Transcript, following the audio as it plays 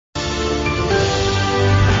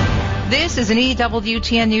This is an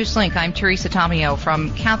EWTN News Link. I'm Teresa Tomeo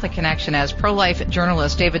from Catholic Connection. As pro-life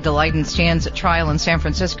journalist David Daleiden stands at trial in San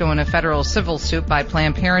Francisco in a federal civil suit by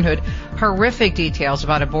Planned Parenthood, horrific details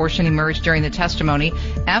about abortion emerged during the testimony.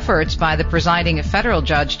 Efforts by the presiding federal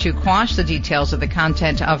judge to quash the details of the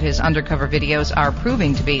content of his undercover videos are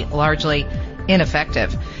proving to be largely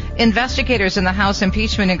ineffective. Investigators in the House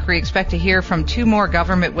impeachment inquiry expect to hear from 2 more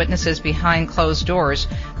government witnesses behind closed doors.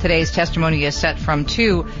 Today's testimony is set from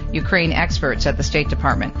 2 Ukraine experts at the State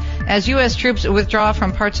Department. As U.S. troops withdraw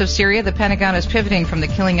from parts of Syria, the Pentagon is pivoting from the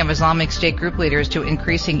killing of Islamic State group leaders to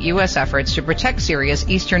increasing U.S. efforts to protect Syria's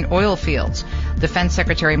eastern oil fields. Defense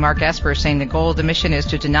Secretary Mark Esper saying the goal of the mission is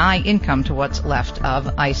to deny income to what's left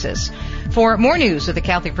of ISIS. For more news with the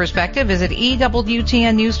Catholic perspective, visit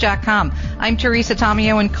EWTNnews.com. I'm Teresa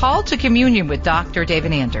Tomeo, and Call to Communion with Dr.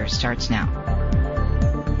 David Anders starts now.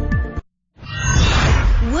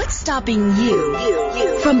 What's stopping you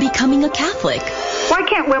from becoming a Catholic? Why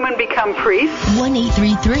can't women become priests?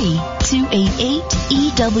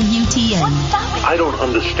 1-833-288-EWTN. I don't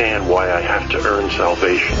understand why I have to earn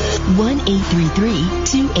salvation.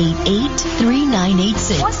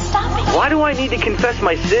 1-833-288-3986. What's stopping you? Why do I need to confess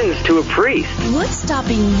my sins to a priest? What's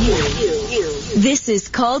stopping you? This is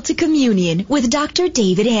Call to Communion with Dr.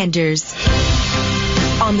 David Anders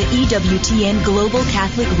on the EWTN Global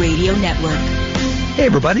Catholic Radio Network. Hey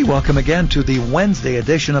everybody, welcome again to the Wednesday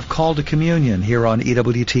edition of Call to Communion here on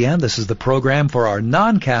EWTN. This is the program for our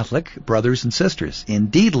non-Catholic brothers and sisters.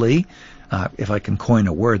 Indeedly, if I can coin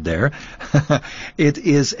a word there, it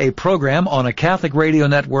is a program on a Catholic radio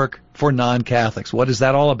network for non-Catholics. What is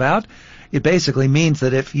that all about? It basically means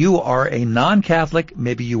that if you are a non-Catholic,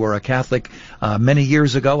 maybe you were a Catholic many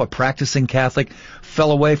years ago, a practicing Catholic,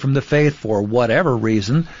 fell away from the faith for whatever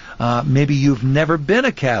reason, maybe you've never been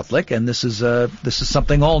a Catholic, and this is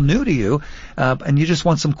something all new to you, and you just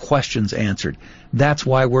want some questions answered. That's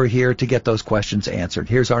why we're here, to get those questions answered.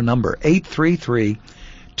 Here's our number,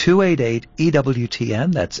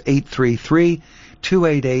 833-288-EWTN. That's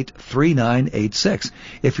 833-288-3986.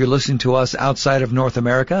 If you're listening to us outside of North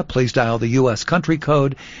America, please dial the U.S. country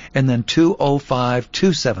code and then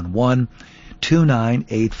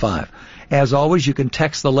 205-271-2985. As always, you can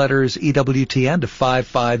text the letters EWTN to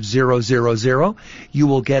 55000. You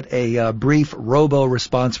will get a brief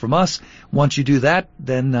robo-response from us. Once you do that,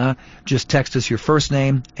 then just text us your first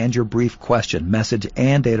name and your brief question. Message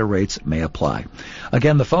and data rates may apply.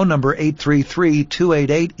 Again, the phone number,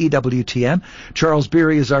 833-288-EWTN. Charles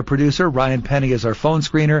Beery is our producer. Ryan Penny is our phone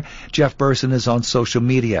screener. Jeff Burson is on social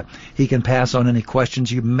media. He can pass on any questions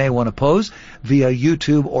you may want to pose via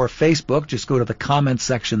YouTube or Facebook. Just go to the comments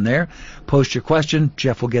section there. Post your question.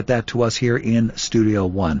 Jeff will get that to us here in Studio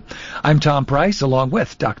One. I'm Tom Price, along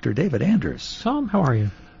with Dr. David Anders. Tom, how are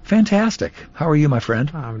you? Fantastic. How are you, my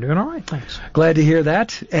friend? I'm doing all right, thanks. Glad to hear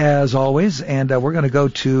that, as always. And we're going to go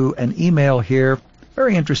to an email here.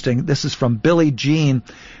 Very interesting. This is from Billie Jean,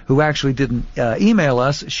 who actually didn't email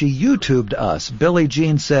us. She YouTubed us. Billie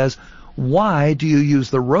Jean says, why do you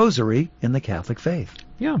use the rosary in the Catholic faith?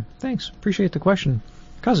 Yeah, thanks. Appreciate the question.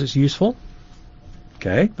 Because it's useful.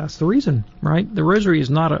 Okay. That's the reason, right? The rosary is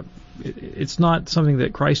it's not something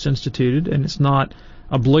that Christ instituted, and it's not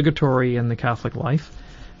obligatory in the Catholic life.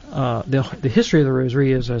 The history of the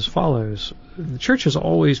rosary is as follows. The Church has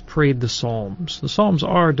always prayed the Psalms. The Psalms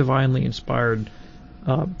are divinely inspired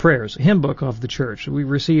prayers, a hymn book of the Church. We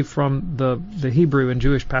receive from the Hebrew and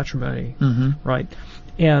Jewish patrimony, right?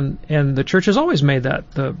 And the Church has always made that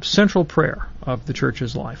the central prayer of the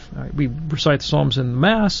Church's life. Right? We recite the Psalms in the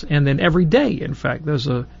Mass, and then every day, in fact, there's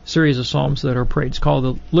a series of Psalms that are prayed. It's called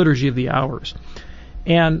the Liturgy of the Hours.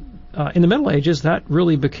 And in the Middle Ages, that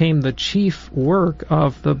really became the chief work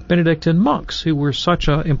of the Benedictine monks, who were such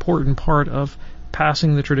an important part of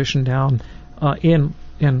passing the tradition down in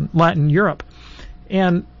Latin Europe.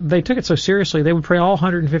 And they took it so seriously, they would pray all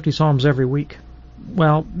 150 Psalms every week.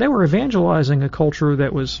 Well, they were evangelizing a culture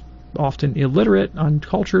that was often illiterate,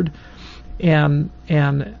 uncultured, and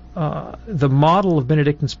the model of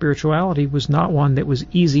Benedictine spirituality was not one that was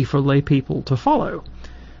easy for lay people to follow.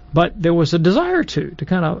 But there was a desire to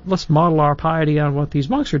kind of, let's model our piety on what these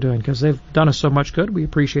monks are doing, because they've done us so much good, we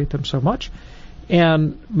appreciate them so much.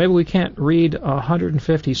 And maybe we can't read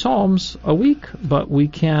 150 Psalms a week, but we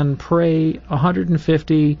can pray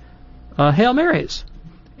 150 Hail Marys.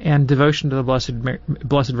 And devotion to the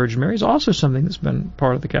Blessed Virgin Mary is also something that's been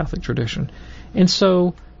part of the Catholic tradition. And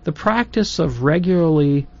so the practice of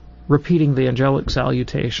regularly repeating the angelic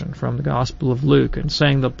salutation from the Gospel of Luke and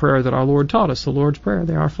saying the prayer that our Lord taught us, the Lord's Prayer,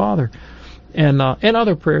 the Our Father, and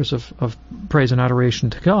other prayers of praise and adoration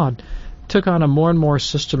to God, took on a more and more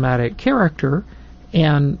systematic character,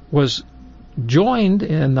 and was joined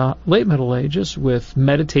in the late Middle Ages with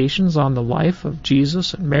meditations on the life of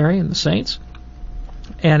Jesus and Mary and the saints.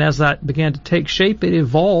 And as that began to take shape, it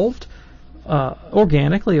evolved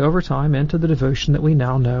organically over time into the devotion that we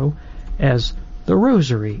now know as the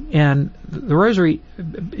Rosary. And the Rosary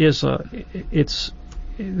is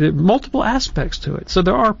there are multiple aspects to it. So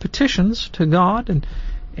there are petitions to God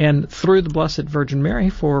and through the Blessed Virgin Mary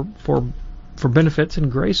for benefits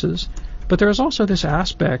and graces. But there is also this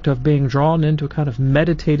aspect of being drawn into a kind of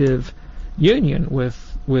meditative union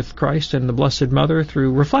with Christ and the Blessed Mother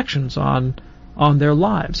through reflections on their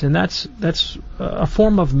lives. And that's a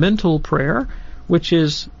form of mental prayer, which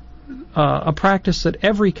is a practice that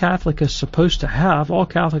every Catholic is supposed to have. All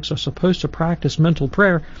Catholics are supposed to practice mental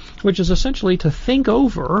prayer, which is essentially to think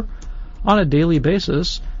over on a daily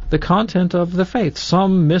basis the content of the faith,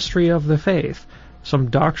 some mystery of the faith, some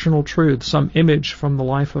doctrinal truth, some image from the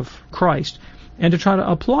life of Christ, and to try to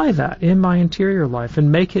apply that in my interior life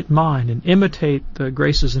and make it mine and imitate the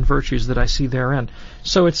graces and virtues that I see therein.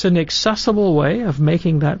 So it's an accessible way of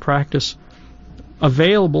making that practice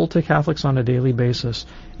available to Catholics on a daily basis.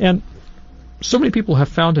 And so many people have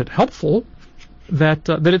found it helpful that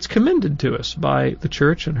it's commended to us by the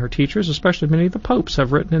Church and her teachers, especially many of the popes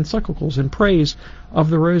have written encyclicals in praise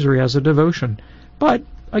of the Rosary as a devotion. But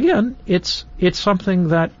again, it's something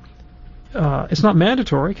that it's not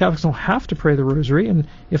mandatory. Catholics don't have to pray the Rosary, and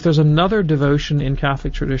if there's another devotion in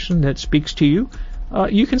Catholic tradition that speaks to you,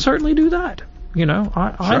 you can certainly do that. You know,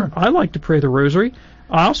 I like to pray the Rosary.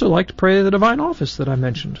 I also like to pray the Divine Office that I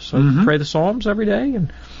mentioned. So pray the Psalms every day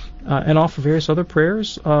and offer various other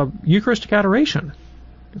prayers. Eucharistic adoration.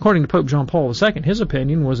 According to Pope John Paul II, his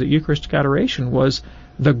opinion was that Eucharistic adoration was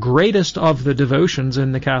the greatest of the devotions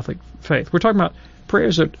in the Catholic faith. We're talking about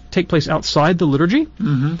prayers that take place outside the liturgy.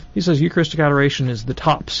 He says Eucharistic adoration is the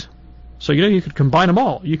tops. So, you could combine them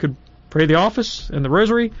all. You could pray the Office and the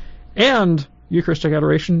Rosary and Eucharistic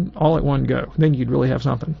adoration all at one go. Then you'd really have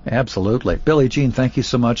something. Absolutely. Billie Jean, thank you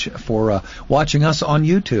so much for watching us on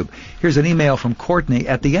YouTube. Here's an email from Courtney.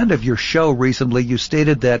 At the end of your show recently, you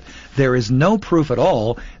stated that there is no proof at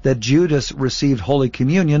all that Judas received Holy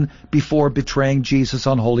Communion before betraying Jesus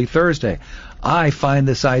on Holy Thursday. I find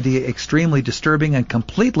this idea extremely disturbing and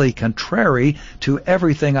completely contrary to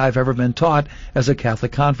everything I've ever been taught as a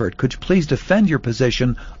Catholic convert. Could you please defend your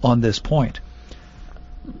position on this point?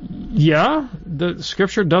 Yeah, the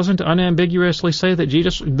Scripture doesn't unambiguously say that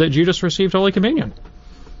Judas received Holy Communion.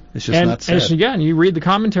 It's just not said. And again, you read the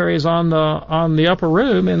commentaries on the upper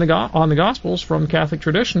room on the Gospels from Catholic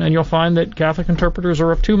tradition, and you'll find that Catholic interpreters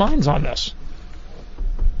are of two minds on this.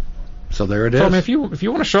 So there it is. So I mean, if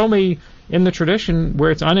you want to show me in the tradition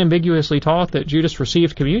where it's unambiguously taught that Judas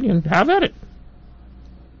received communion, have at it.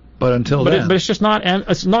 But until then, but it's just not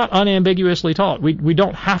unambiguously taught. We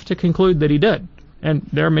don't have to conclude that he did. And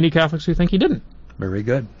there are many Catholics who think he didn't. Very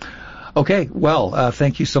good. Okay, well,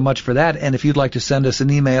 thank you so much for that. And if you'd like to send us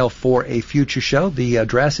an email for a future show, the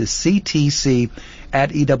address is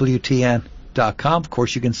ctc@ewtn.com. Of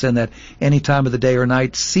course, you can send that any time of the day or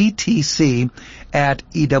night,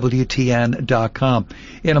 ctc@ewtn.com.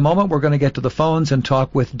 In a moment, we're going to get to the phones and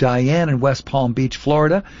talk with Diane in West Palm Beach,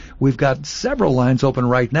 Florida. We've got several lines open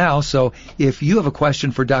right now, so if you have a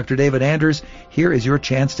question for Dr. David Anders, here is your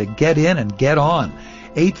chance to get in and get on.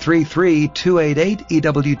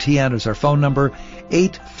 833-288-EWTN is our phone number,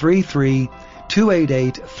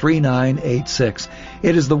 833-288-3986.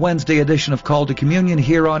 It is the Wednesday edition of Call to Communion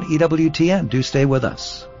here on EWTN. Do stay with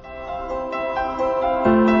us.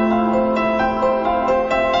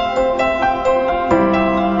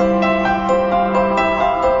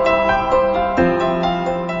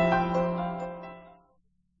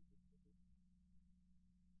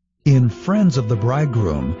 In Friends of the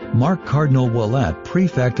Bridegroom, Mark Cardinal Ouellet,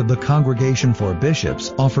 prefect of the Congregation for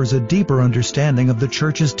Bishops, offers a deeper understanding of the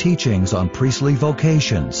Church's teachings on priestly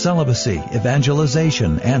vocation, celibacy,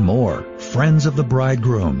 evangelization, and more. Friends of the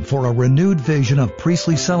Bridegroom for a Renewed Vision of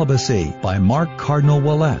Priestly Celibacy by Mark Cardinal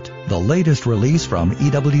Ouellet, the latest release from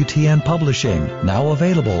EWTN Publishing, now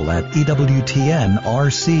available at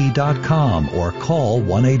EWTNRC.com or call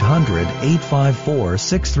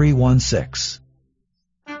 1-800-854-6316.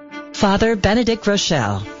 Father Benedict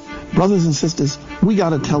Rochelle. Brothers and sisters, we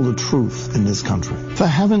got to tell the truth in this country. For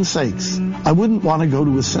heaven's sakes, I wouldn't want to go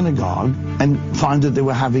to a synagogue and find that they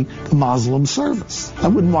were having a Muslim service. I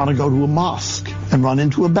wouldn't want to go to a mosque and run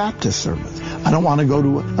into a Baptist service. I don't want to go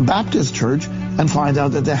to a Baptist church and find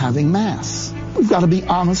out that they're having Mass. We've got to be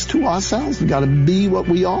honest to ourselves. We've got to be what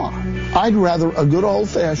we are. I'd rather a good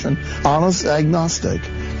old-fashioned, honest agnostic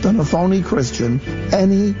than a phony Christian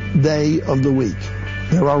any day of the week.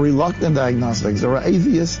 There are reluctant agnostics. There are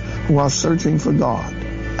atheists who are searching for God,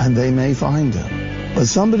 and they may find Him. But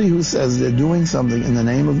somebody who says they're doing something in the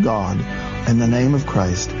name of God, in the name of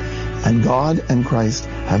Christ, and God and Christ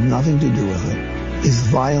have nothing to do with it, is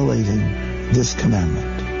violating this commandment.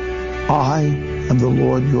 I am the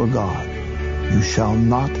Lord your God. You shall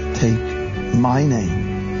not take my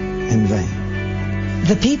name in vain.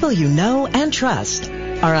 The people you know and trust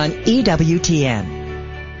are on EWTN.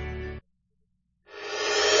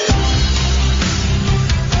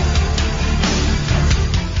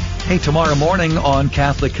 Hey, tomorrow morning on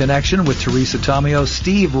Catholic Connection with Teresa Tomeo,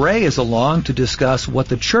 Steve Ray is along to discuss what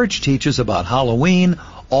the Church teaches about Halloween,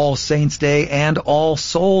 All Saints Day, and All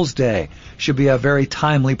Souls Day. Should be a very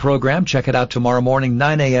timely program. Check it out tomorrow morning,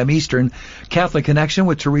 9 a.m. Eastern. Catholic Connection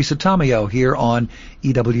with Teresa Tomeo here on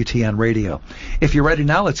EWTN Radio. If you're ready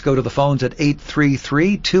now, let's go to the phones at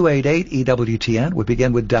 833-288-EWTN. We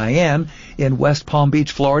begin with Diane in West Palm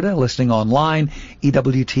Beach, Florida, listening online,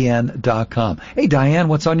 EWTN.com. Hey, Diane,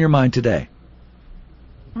 what's on your mind today?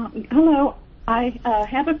 Hello. I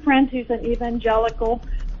have a friend who's an evangelical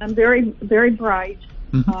and very, very bright.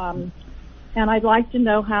 And I'd like to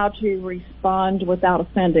know how to respond without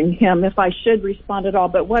offending him, if I should respond at all.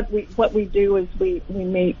 But what we do is we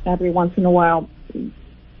meet every once in a while.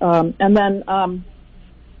 And then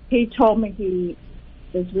he told me he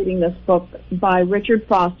is reading this book by Richard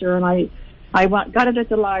Foster, and I got it at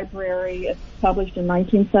the library. It's published in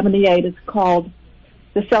 1978. It's called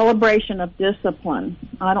The Celebration of Discipline.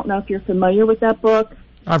 I don't know if you're familiar with that book.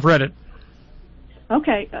 I've read it.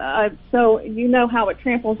 Okay, so you know how it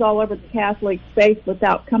tramples all over the Catholic faith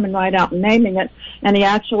without coming right out and naming it, and he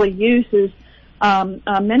actually uses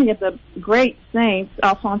many of the great saints,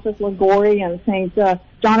 Alphonsus Liguori and Saint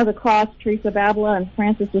John of the Cross, Teresa of Avila, and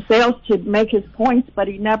Francis de Sales, to make his points, but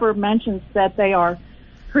he never mentions that they are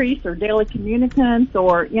priests or daily communicants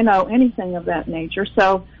or, anything of that nature.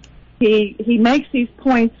 So he makes these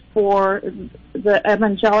points for the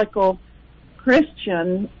evangelical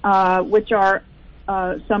Christian, which are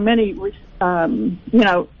so many, So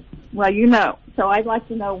I'd like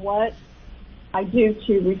to know what I do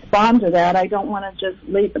to respond to that. I don't want to just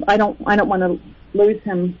leave. I don't want to lose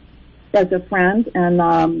him as a friend, and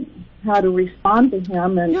how to respond to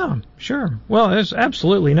him. And yeah, sure. Well, there's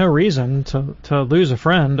absolutely no reason to lose a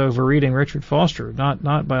friend over reading Richard Foster.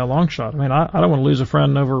 Not by a long shot. I mean, I don't want to lose a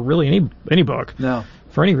friend over really any book. No.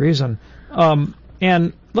 For any reason.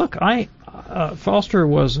 And look, Foster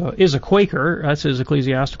is a Quaker. That's his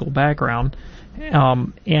ecclesiastical background,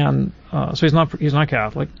 so he's not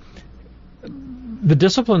Catholic. The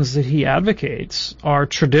disciplines that he advocates are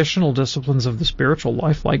traditional disciplines of the spiritual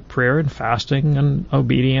life, like prayer and fasting and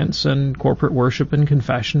obedience and corporate worship and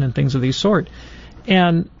confession and things of these sort.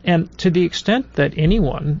 And to the extent that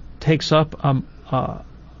anyone takes up a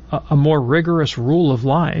more rigorous rule of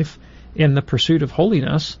life in the pursuit of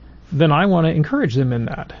holiness, then I want to encourage them in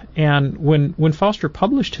that. And when Foster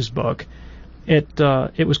published his book, it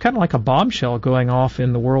was kind of like a bombshell going off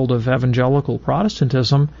in the world of evangelical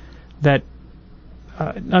Protestantism that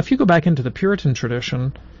now if you go back into the Puritan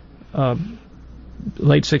tradition,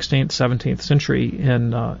 late 16th, 17th century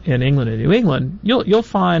in England and New England, you'll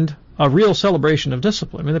find a real celebration of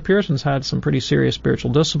discipline. I mean, the Puritans had some pretty serious spiritual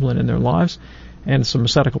discipline in their lives and some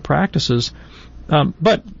ascetical practices,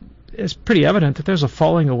 but it's pretty evident that there's a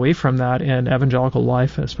falling away from that in evangelical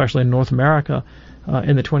life, especially in North America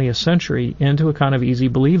in the 20th century, into a kind of easy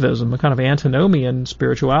believism, a kind of antinomian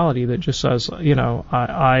spirituality that just says,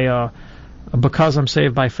 because I'm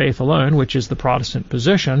saved by faith alone, which is the Protestant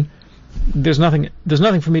position, there's nothing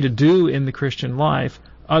for me to do in the Christian life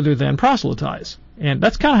other than proselytize. And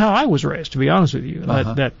that's kind of how I was raised, to be honest with you.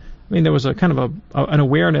 There was a kind of an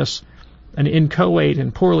awareness, an inchoate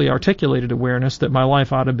and poorly articulated awareness that my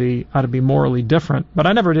life ought to be morally different. But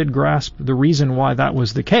I never did grasp the reason why that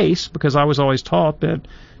was the case, because I was always taught that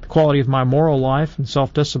the quality of my moral life and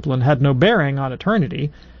self-discipline had no bearing on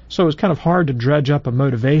eternity. So it was kind of hard to dredge up a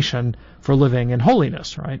motivation for living in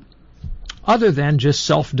holiness, right? Other than just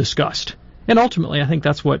self-disgust. And ultimately, I think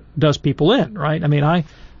that's what does people in, right? I mean, I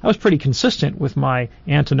was pretty consistent with my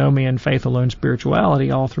antinomian faith alone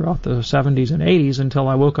spirituality all throughout the 70s and 80s until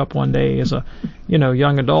I woke up one day as a,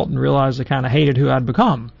 young adult and realized I kind of hated who I'd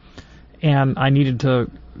become. And I needed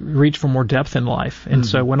to reach for more depth in life. And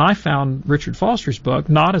so when I found Richard Foster's book,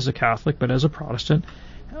 not as a Catholic but as a Protestant,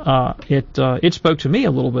 it spoke to me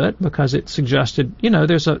a little bit because it suggested,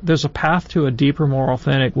 there's a path to a deeper, more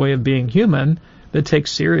authentic way of being human that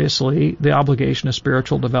takes seriously the obligation of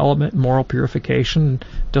spiritual development, moral purification,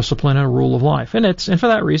 discipline, and a rule of life. And for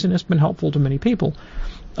that reason, it's been helpful to many people.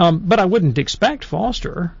 But I wouldn't expect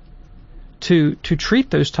Foster to treat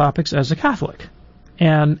those topics as a Catholic.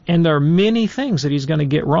 And there are many things that he's going to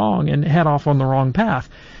get wrong and head off on the wrong path.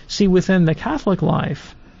 See, within the Catholic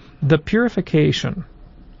life, the purification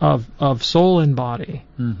of soul and body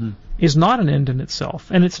is not an end in itself.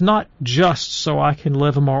 And it's not just so I can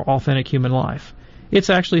live a more authentic human life. It's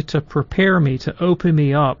actually to prepare me, to open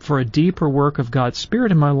me up for a deeper work of God's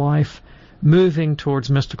Spirit in my life, moving towards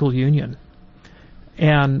mystical union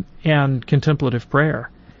and contemplative prayer.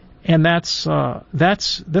 And that's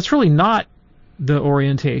really not the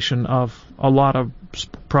orientation of a lot of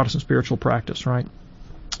Protestant spiritual practice, right?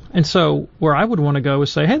 And so where I would want to go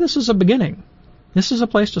is say, hey, this is a beginning. This is a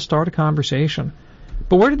place to start a conversation.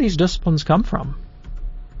 But where do these disciplines come from?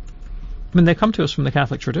 I mean, they come to us from the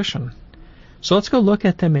Catholic tradition. So let's go look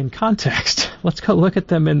at them in context. Let's go look at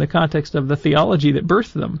them in the context of the theology that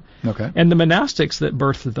birthed them, and the monastics that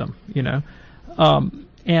birthed them.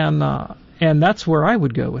 And that's where I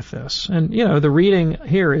would go with this. And the reading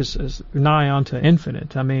here is nigh onto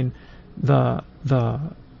infinite. I mean, the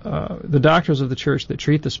doctors of the Church that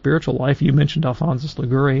treat the spiritual life. You mentioned Alphonsus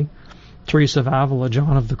Liguori, Teresa of Avila,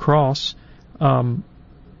 John of the Cross. John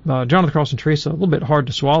of the Cross and Teresa, a little bit hard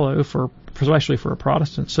to swallow especially for a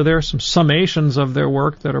Protestant. So there are some summations of their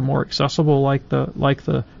work that are more accessible, like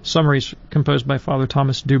the summaries composed by Father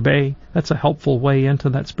Thomas Dubé. That's a helpful way into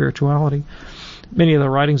that spirituality. Many of the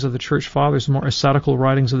writings of the Church Fathers, more ascetical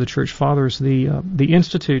writings of the Church Fathers, the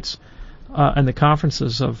institutes and the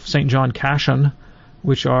conferences of St. John Cassian,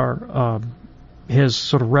 which are his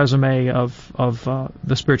sort of resume of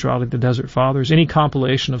the spirituality of the Desert Fathers. Any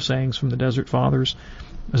compilation of sayings from the Desert Fathers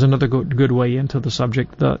is another good way into the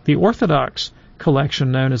subject. The Orthodox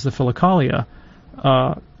collection, known as the Philokalia,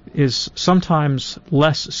 is sometimes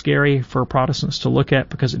less scary for Protestants to look at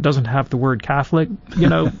because it doesn't have the word Catholic,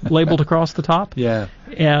 labeled across the top. Yeah.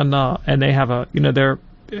 And they have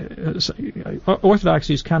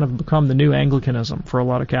Orthodoxy's kind of become the new Anglicanism for a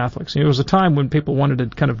lot of Catholics. There was a time when people wanted a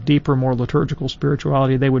kind of deeper, more liturgical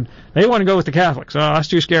spirituality. They want to go with the Catholics. Oh, that's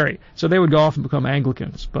too scary. So they would go off and become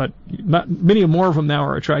Anglicans. But many more of them now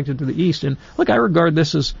are attracted to the East. And look, I regard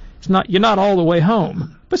this as you're not all the way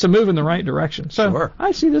home, but it's a move in the right direction. So sure.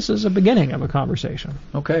 I see this as a beginning of a conversation.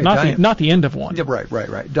 Okay, not the end of one. Yeah,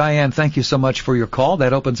 right. Diane, thank you so much for your call.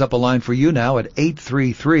 That opens up a line for you now at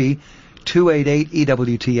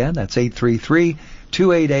 833-288-EWTN. That's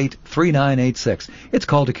 833-288-3986. It's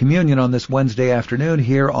Call to Communion on this Wednesday afternoon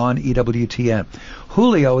here on EWTN.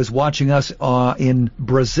 Julio is watching us in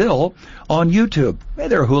Brazil on YouTube. Hey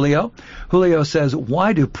there, Julio. Julio says,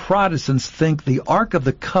 why do Protestants think the Ark of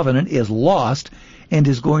the Covenant is lost and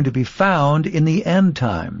is going to be found in the end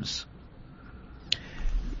times?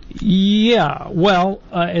 Yeah, well,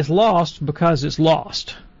 it's lost because it's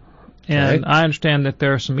lost. And I understand that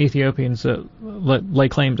there are some Ethiopians that lay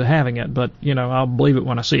claim to having it, but, I'll believe it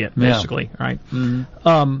when I see it, basically, right?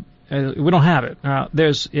 Mm-hmm. We don't have it.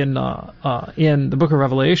 There's in the book of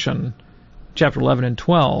Revelation, chapter 11 and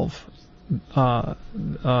 12, John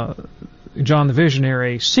the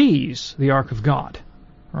Visionary sees the Ark of God,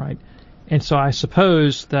 right? And so I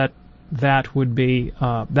suppose that would be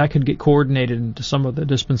that could get coordinated into some of the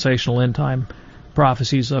dispensational end time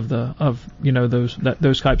prophecies of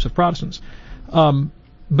those types of Protestants.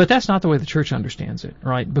 But that's not the way the Church understands it,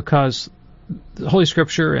 right? Because the Holy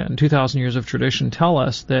Scripture and 2,000 years of tradition tell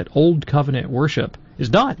us that Old Covenant worship is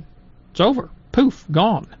done. It's over. Poof,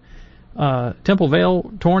 gone. Temple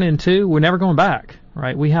veil torn in two. We're never going back,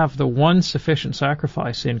 right? We have the one sufficient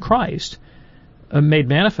sacrifice in Christ made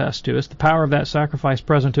manifest to us, the power of that sacrifice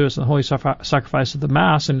present to us in the holy sacrifice of the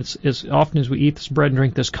Mass, and it's as often as we eat this bread and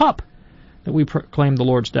drink this cup that we proclaim the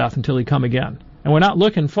Lord's death until He come again. And we're not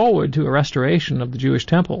looking forward to a restoration of the Jewish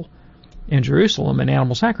temple in Jerusalem and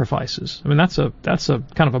animal sacrifices. I mean, that's a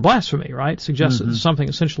kind of a blasphemy, right? It suggests that there's something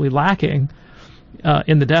essentially lacking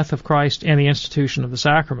in the death of Christ and the institution of the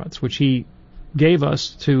sacraments, which He gave us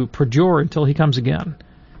to perdure until He comes again.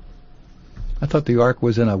 I thought the Ark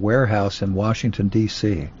was in a warehouse in Washington,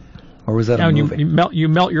 D.C., or was that a movie? You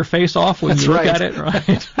melt your face off when you look at it,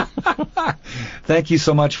 right? Thank you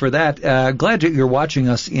so much for that. Glad that you're watching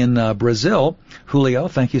us in Brazil. Julio,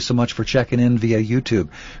 thank you so much for checking in via YouTube.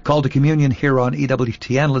 Call to Communion here on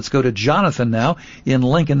EWTN. Let's go to Jonathan now in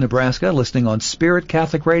Lincoln, Nebraska, listening on Spirit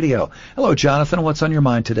Catholic Radio. Hello, Jonathan. What's on your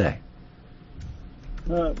mind today?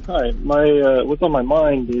 Hi. What's on my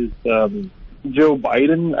mind is Joe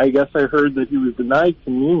Biden. I guess I heard that he was denied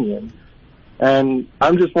communion. And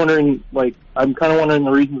I'm just wondering, I'm kind of wondering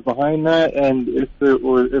the reasons behind that, and if there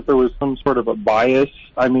was some sort of a bias.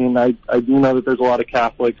 I mean, I do know that there's a lot of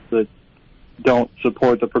Catholics that don't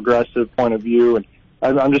support the progressive point of view, and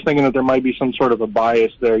I'm just thinking that there might be some sort of a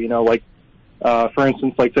bias there. For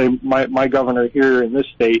instance, like say my governor here in this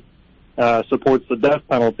state supports the death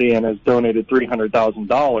penalty and has donated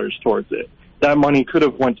 $300,000 towards it. That money could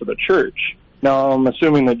have went to the church. Now, I'm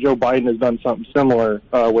assuming that Joe Biden has done something similar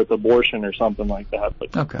with abortion or something like that.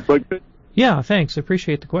 Okay. Yeah, thanks. I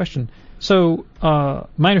appreciate the question. So,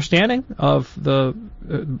 my understanding of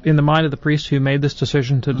in the mind of the priest who made this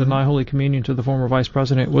decision to deny Holy Communion to the former vice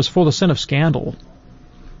president was for the sin of scandal,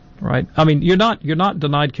 right? I mean, you're not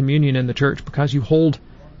denied communion in the church because you hold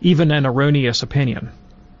even an erroneous opinion.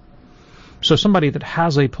 So, somebody that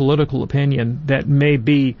has a political opinion that may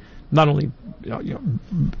be not only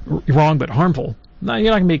wrong but harmful,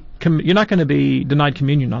 you're not going to be denied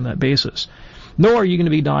communion on that basis. Nor are you going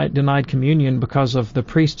to be denied communion because of the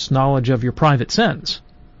priest's knowledge of your private sins.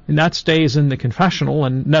 And that stays in the confessional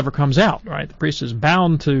and never comes out, right? The priest is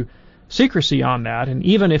bound to secrecy on that, and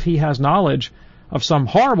even if he has knowledge of some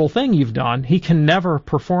horrible thing you've done, he can never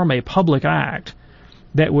perform a public act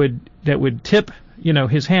that would tip,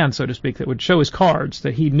 his hand, so to speak, that would show his cards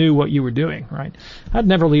that he knew what you were doing, right? That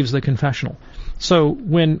never leaves the confessional. So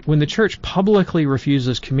when the church publicly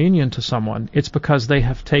refuses communion to someone, it's because they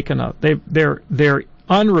have they're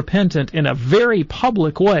unrepentant in a very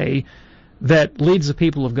public way that leads the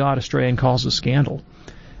people of God astray and causes scandal.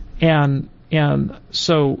 And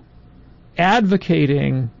so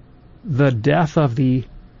advocating the death of the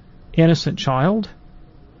innocent child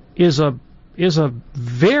is a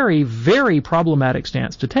very, very problematic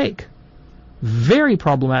stance to take. Very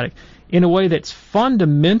problematic in a way that's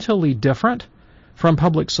fundamentally different from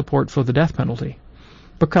public support for the death penalty.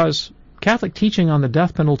 Because Catholic teaching on the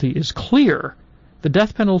death penalty is clear. The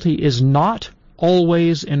death penalty is not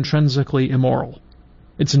always intrinsically immoral.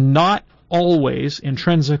 It's not always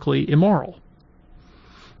intrinsically immoral.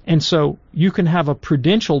 And so you can have a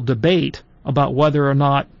prudential debate about whether or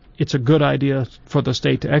not it's a good idea for the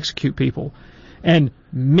state to execute people. And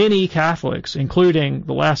many Catholics, including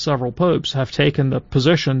the last several popes, have taken the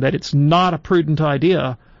position that it's not a prudent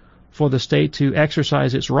idea for the state to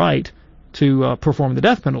exercise its right to perform the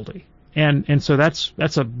death penalty. And so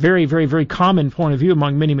that's a very, very, very common point of view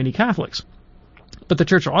among many, many Catholics. But the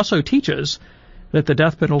Church also teaches that the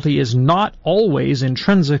death penalty is not always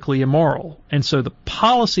intrinsically immoral. And so the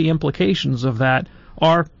policy implications of that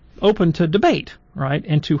are open to debate, right?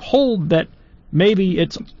 And to hold that maybe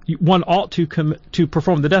one ought to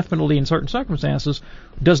perform the death penalty in certain circumstances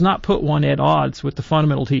does not put one at odds with the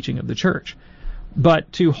fundamental teaching of the Church.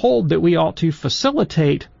 But to hold that we ought to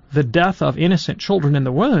facilitate the death of innocent children in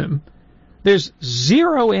the womb, there's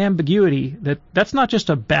zero ambiguity that's not just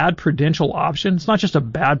a bad prudential option. It's not just a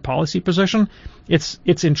bad policy position. It's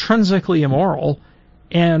intrinsically immoral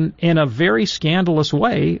and in a very scandalous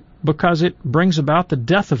way because it brings about the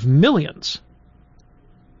death of millions.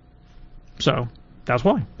 So that's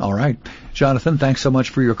why. All right. Jonathan, thanks so much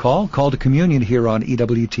for your call. Call to Communion here on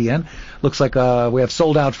EWTN. Looks like we have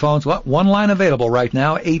sold-out phones. One line available right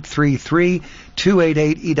now,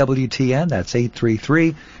 833-288-EWTN. That's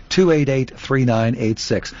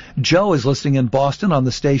 833-288-3986. Joe is listening in Boston on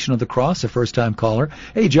the Station of the Cross, a first-time caller.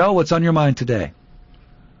 Hey, Joe, what's on your mind today?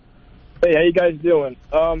 Hey, how you guys doing?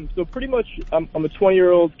 So pretty much I'm a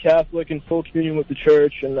 20-year-old Catholic in full communion with the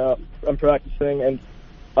church, and I'm practicing, and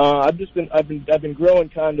I've been growing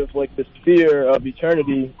kind of like this fear of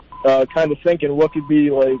eternity, kind of thinking what could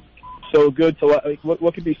be like so good to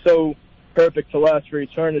what could be so perfect to last for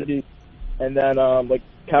eternity, and then I'm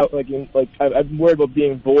worried about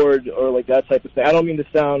being bored or like that type of thing. I don't mean to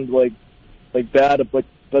sound like bad, but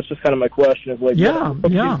that's just kind of my question. Of what could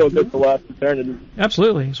be so good to last eternity.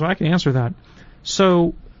 Absolutely. So I can answer that.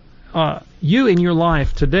 So you in your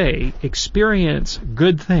life today experience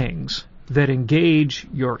good things that engage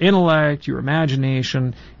your intellect, your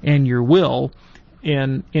imagination, and your will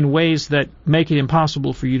in ways that make it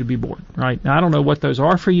impossible for you to be bored, right? Now, I don't know what those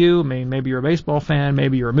are for you. I mean, maybe you're a baseball fan,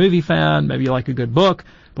 maybe you're a movie fan, maybe you like a good book,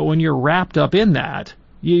 but when you're wrapped up in that,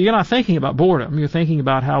 you're not thinking about boredom. You're thinking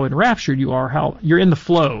about how enraptured you are, how you're in the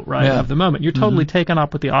flow, right, of the moment. You're totally taken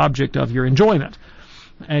up with the object of your enjoyment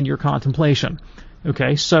and your contemplation.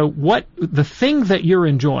 Okay, so the thing that you're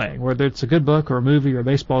enjoying, whether it's a good book or a movie or a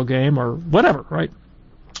baseball game or whatever, right,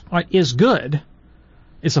 is good.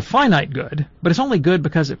 It's a finite good, but it's only good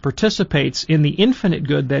because it participates in the infinite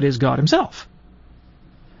good that is God Himself.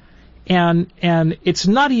 And it's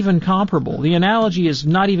not even comparable. The analogy is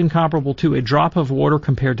not even comparable to a drop of water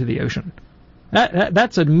compared to the ocean.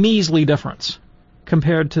 That's a measly difference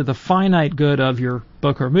compared to the finite good of your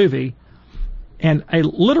book or movie and a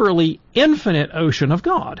literally infinite ocean of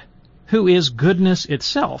God, who is goodness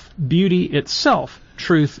itself, beauty itself,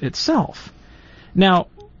 truth itself. Now,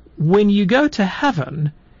 when you go to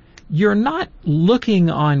heaven, you're not looking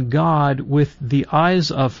on God with the eyes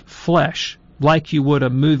of flesh like you would a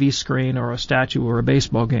movie screen or a statue or a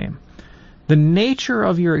baseball game. The nature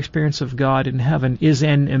of your experience of God in heaven is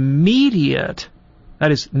an immediate,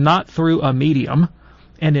 that is, not through a medium,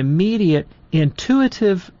 an immediate,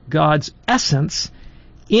 intuitive God's essence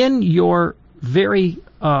in your very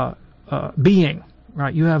being.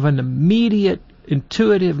 Right? You have an immediate,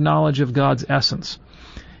 intuitive knowledge of God's essence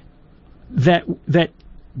that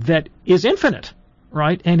is infinite,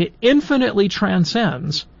 right? And it infinitely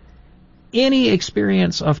transcends any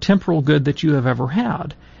experience of temporal good that you have ever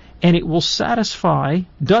had. And it will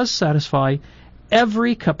does satisfy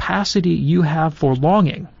every capacity you have for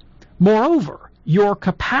longing. Moreover, your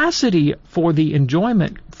capacity for the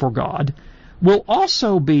enjoyment for God will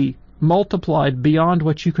also be multiplied beyond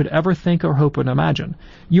what you could ever think or hope and imagine.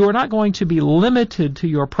 You are not going to be limited to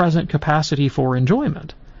your present capacity for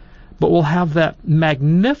enjoyment, but will have that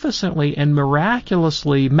magnificently and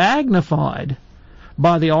miraculously magnified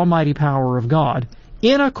by the almighty power of God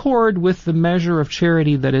in accord with the measure of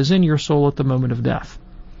charity that is in your soul at the moment of death.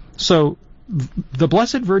 So the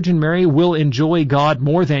Blessed Virgin Mary will enjoy God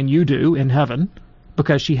more than you do in heaven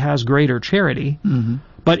because she has greater charity. Mm-hmm.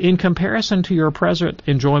 But in comparison to your present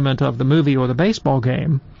enjoyment of the movie or the baseball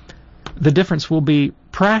game, the difference will be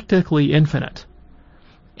practically infinite.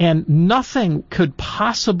 And nothing could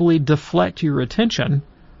possibly deflect your attention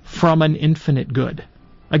from an infinite good.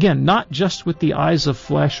 Again, not just with the eyes of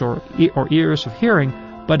flesh or ears of hearing,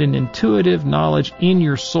 but an intuitive knowledge in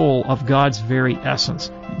your soul of God's very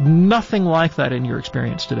essence. Nothing like that in your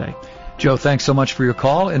experience today. Joe, thanks so much for your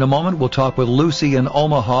call. In a moment, we'll talk with Lucy in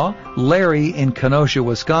Omaha, Larry in Kenosha,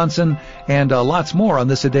 Wisconsin, and lots more on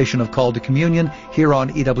this edition of Call to Communion here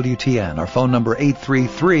on EWTN. Our phone number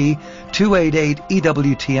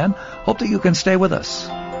 833-288-EWTN. Hope that you can stay with us.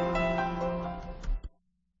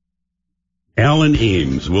 Alan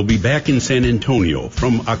Ames will be back in San Antonio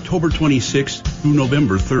from October 26th through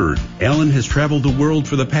November 3rd. Alan has traveled the world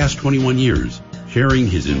for the past 21 years, sharing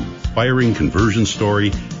his inspiring conversion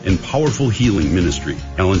story and powerful healing ministry.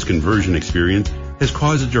 Alan's conversion experience has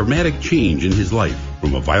caused a dramatic change in his life,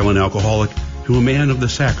 from a violent alcoholic to a man of the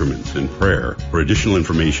sacraments and prayer. For additional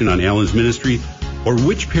information on Alan's ministry or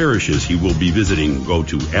which parishes he will be visiting, go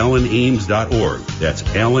to alanames.org. That's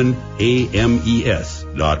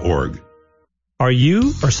alanames.org. Are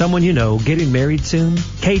you or someone you know getting married soon?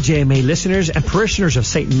 KJMA listeners and parishioners of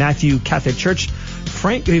St. Matthew Catholic Church,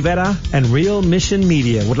 Frank Rivera and Real Mission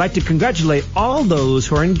Media would like to congratulate all those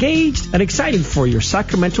who are engaged and excited for your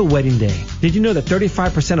sacramental wedding day. Did you know that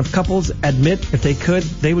 35% of couples admit if they could,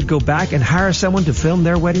 they would go back and hire someone to film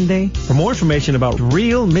their wedding day? For more information about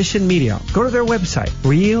Real Mission Media, go to their website,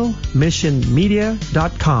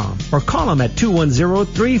 realmissionmedia.com, or call them at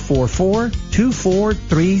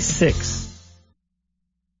 210-344-2436.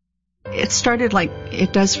 It started like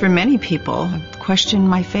it does for many people, question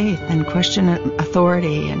my faith and question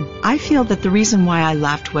authority. And I feel that the reason why I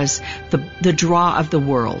left was the draw of the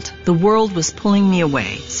world. The world was pulling me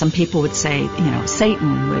away. Some people would say,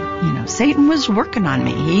 Satan was working on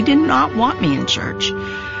me. He did not want me in church.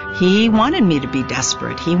 He wanted me to be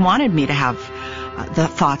desperate. He wanted me to have the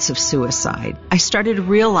thoughts of suicide. I started to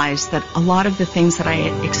realize that a lot of the things that I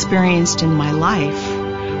had experienced in my life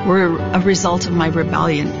were a result of my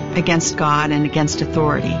rebellion against God and against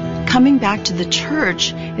authority. Coming back to the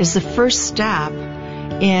church is the first step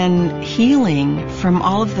in healing from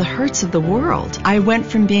all of the hurts of the world. I went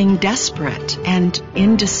from being desperate and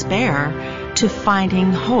in despair to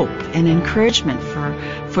finding hope and encouragement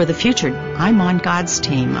for the future. I'm on God's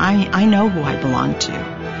team. I know who I belong to,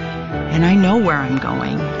 and I know where I'm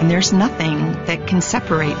going, and there's nothing that can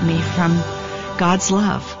separate me from God's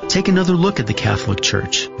love. Take another look at the Catholic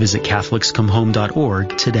Church. Visit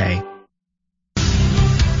CatholicsComeHome.org today.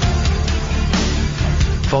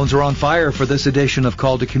 Phones are on fire for this edition of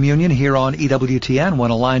Call to Communion here on EWTN. When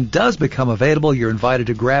a line does become available, you're invited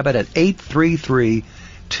to grab it at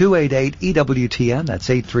 833-288-EWTN. That's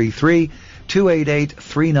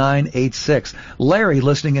 833-288-3986. Larry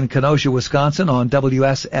listening in Kenosha, Wisconsin on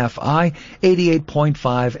WSFI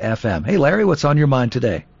 88.5 FM. Hey, Larry, what's on your mind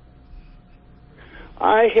today?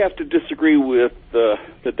 I have to disagree with the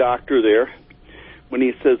doctor there when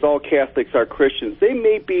he says all Catholics are Christians. They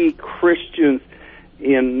may be Christians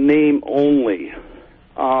in name only,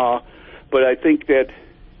 but I think that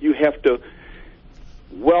you have to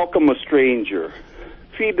welcome a stranger,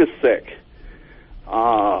 feed the sick,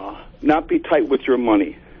 not be tight with your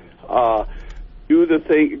money, do the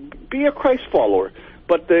thing, be a Christ follower.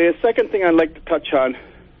 But the second thing I'd like to touch on.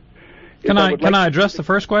 Can I address the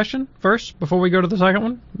first question first before we go to the second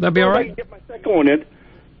one? That'd be all right? I can get my second one in.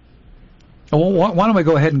 Well, why don't we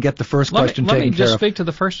go ahead and get the first question taken care of? Let me just speak to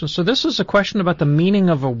the first one. So this is a question about the meaning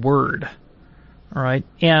of a word. All right?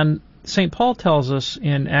 And St. Paul tells us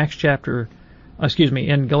in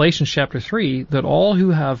in Galatians chapter 3 that all who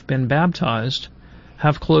have been baptized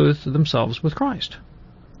have clothed themselves with Christ.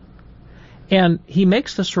 And he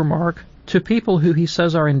makes this remark to people who he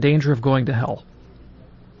says are in danger of going to hell,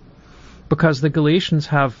 because the Galatians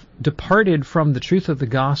have departed from the truth of the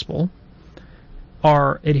gospel,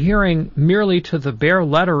 are adhering merely to the bare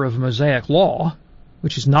letter of Mosaic law,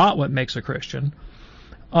 which is not what makes a Christian,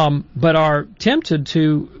 but are tempted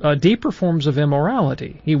to deeper forms of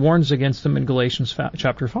immorality. He warns against them in Galatians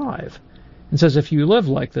chapter 5 and says, if you live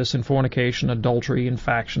like this in fornication, adultery, and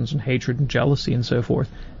factions, and hatred, and jealousy, and so forth,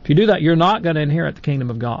 if you do that, you're not going to inherit the kingdom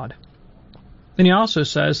of God. And he also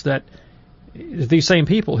says that these same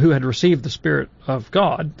people who had received the Spirit of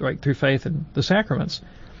God, right, through faith in the sacraments,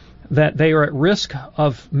 that they are at risk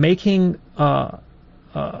of making the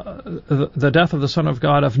death of the Son of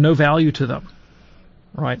God of no value to them,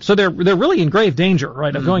 right? So they're really in grave danger,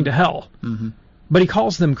 right, of going to hell. Mm-hmm. But he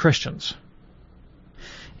calls them Christians.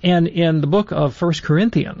 And in the book of 1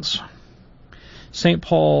 Corinthians, St.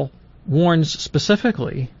 Paul warns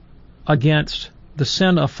specifically against the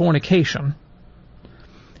sin of fornication.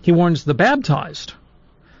 He warns the baptized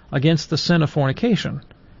against the sin of fornication,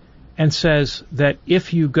 and says that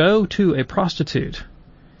if you go to a prostitute,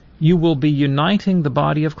 you will be uniting the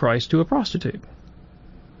body of Christ to a prostitute.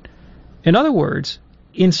 In other words,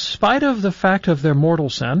 in spite of the fact of their mortal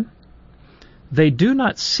sin, they do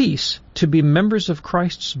not cease to be members of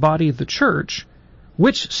Christ's body, the church,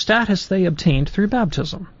 which status they obtained through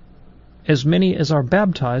baptism. As many as are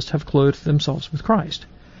baptized have clothed themselves with Christ.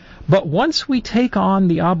 But once we take on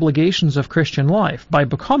the obligations of Christian life by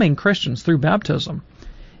becoming Christians through baptism,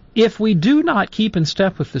 if we do not keep in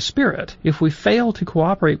step with the Spirit, if we fail to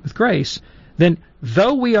cooperate with grace, then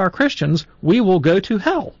though we are Christians, we will go to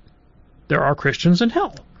hell. There are Christians in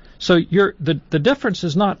hell. So the difference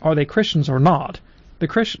is not, are they Christians or not? The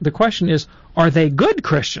question is, are they good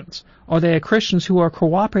Christians? Are they Christians who are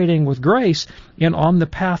cooperating with grace and on the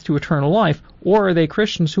path to eternal life? Or are they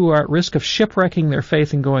Christians who are at risk of shipwrecking their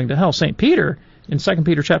faith and going to hell? St. Peter, in 2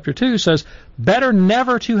 Peter chapter 2, says, better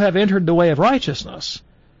never to have entered the way of righteousness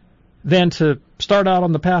than to start out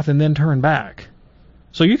on the path and then turn back.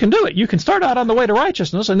 So you can do it. You can start out on the way to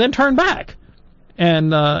righteousness and then turn back.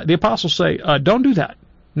 And the apostles say, don't do that.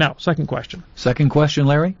 Now, second question. Second question,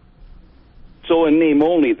 Larry? So in name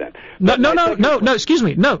only, then? No, excuse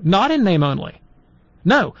me. No, not in name only.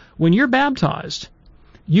 No, when you're baptized,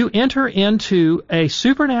 you enter into a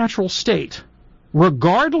supernatural state,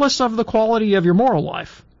 regardless of the quality of your moral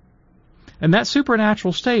life. And that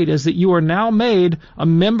supernatural state is that you are now made a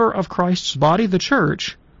member of Christ's body, the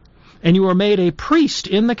church, and you are made a priest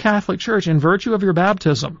in the Catholic Church in virtue of your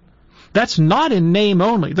baptism. That's not in name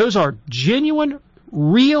only. Those are genuine,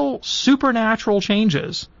 real, supernatural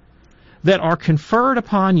changes that are conferred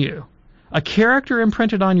upon you, a character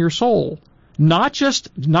imprinted on your soul, not just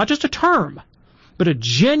a term, but a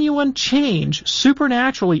genuine change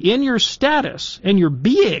supernaturally in your status and your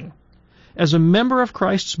being as a member of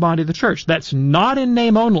Christ's body, the church. That's not in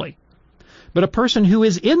name only. But a person who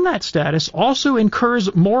is in that status also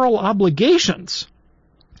incurs moral obligations,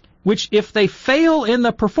 which, if they fail in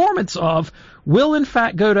the performance of, will in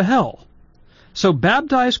fact go to hell. So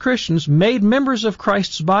baptized Christians made members of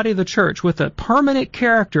Christ's body, the church, with a permanent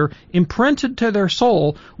character imprinted to their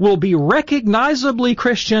soul, will be recognizably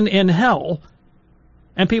Christian in hell.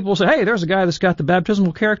 And people will say, hey, there's a guy that's got the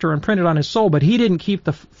baptismal character imprinted on his soul, but he didn't keep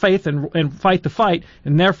the faith and fight the fight,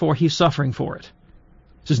 and therefore he's suffering for it.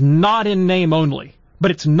 This is not in name only,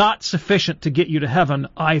 but it's not sufficient to get you to heaven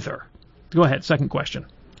either. Go ahead, second question.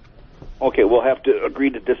 Okay, we'll have to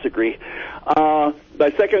agree to disagree.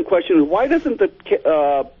 My second question is, why doesn't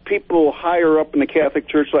the people higher up in the Catholic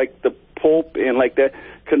Church, like the Pope and like that,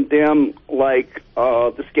 condemn like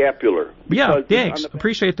the scapular? Yeah, thanks.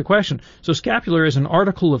 Appreciate the question. So scapular is an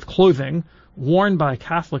article of clothing worn by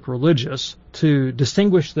Catholic religious to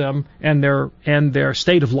distinguish them and their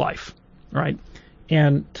state of life, right?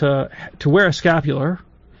 And to wear a scapular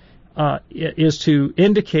is to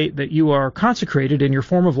indicate that you are consecrated in your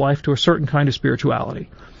form of life to a certain kind of spirituality.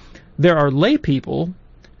 There are lay people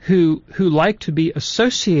who like to be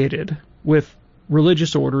associated with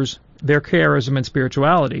religious orders, their charism and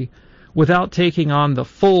spirituality, without taking on the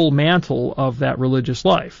full mantle of that religious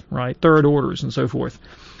life, right? Third orders and so forth,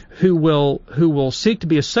 who will seek to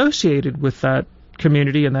be associated with that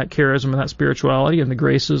community and that charism and that spirituality and the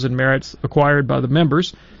graces and merits acquired by the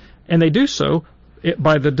members, and they do so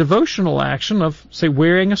by the devotional action of, say,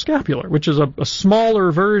 wearing a scapular, which is a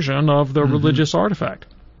smaller version of the religious artifact.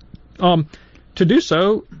 To do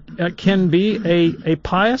so can be a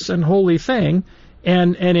pious and holy thing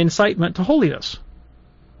and an incitement to holiness.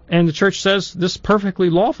 And the Church says this is perfectly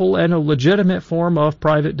lawful and a legitimate form of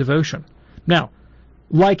private devotion. Now,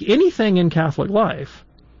 like anything in Catholic life,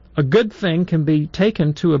 a good thing can be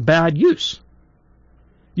taken to a bad use.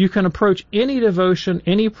 You can approach any devotion,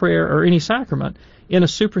 any prayer, or any sacrament in a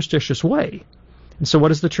superstitious way. And so what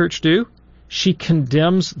does the Church do? She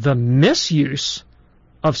condemns the misuse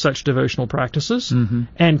of such devotional practices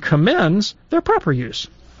and commends their proper use.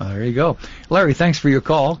 There you go. Larry, thanks for your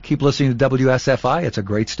call. Keep listening to WSFI. It's a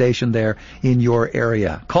great station there in your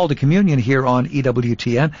area. Call to Communion here on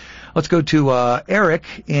EWTN. Let's go to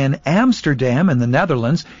Eric in Amsterdam in the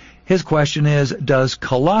Netherlands. His question is, does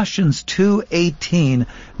Colossians 2:18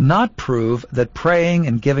 not prove that praying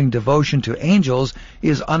and giving devotion to angels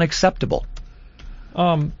is unacceptable?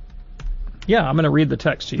 Yeah, I'm going to read the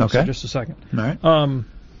text to you in just a second. All right.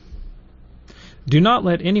 Do not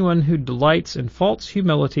let anyone who delights in false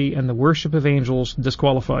humility and the worship of angels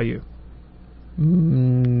disqualify you.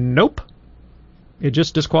 Nope. It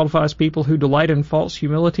just disqualifies people who delight in false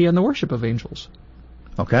humility and the worship of angels.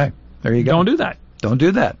 Okay, there you go. Don't do that. Don't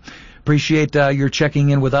do that. Appreciate your checking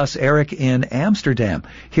in with us, Eric in Amsterdam.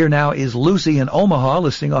 Here now is Lucy in Omaha,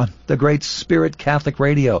 listening on the great Spirit Catholic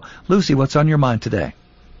Radio. Lucy, what's on your mind today?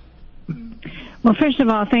 Well, first of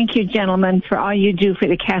all, thank you, gentlemen, for all you do for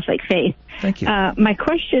the Catholic faith. Thank you. My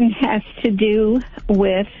question has to do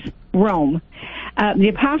with Rome. The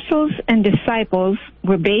apostles and disciples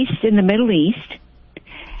were based in the Middle East,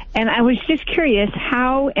 and I was just curious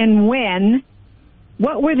how and when,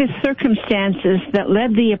 what were the circumstances that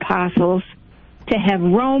led the apostles to have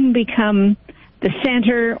Rome become the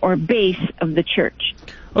center or base of the church?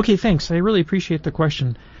 Okay, thanks. I really appreciate the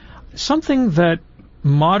question. Something that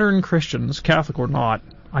modern Christians, Catholic or not,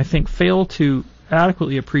 I think fail to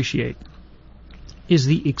adequately appreciate is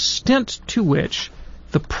the extent to which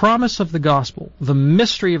the promise of the gospel, the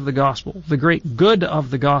mystery of the gospel, the great good of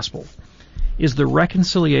the gospel, is the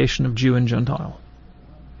reconciliation of Jew and Gentile.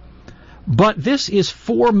 But this is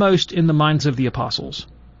foremost in the minds of the apostles.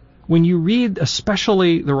 When you read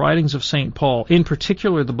especially the writings of St. Paul, in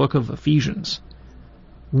particular the book of Ephesians,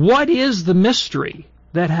 what is the mystery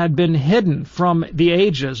that had been hidden from the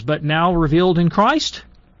ages but now revealed in Christ?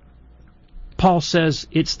 Paul says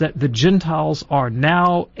it's that the Gentiles are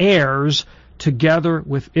now heirs together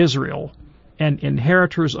with Israel and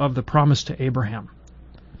inheritors of the promise to Abraham.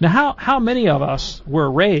 Now, how many of us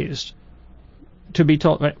were raised to be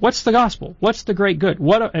told, what's the gospel? What's the great good?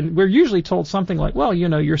 And we're usually told something like, well, you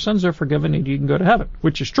know, your sins are forgiven and you can go to heaven,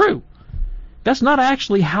 which is true. That's not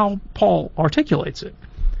actually how Paul articulates it.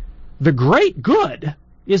 The great good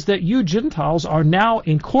is that you Gentiles are now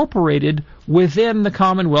incorporated within the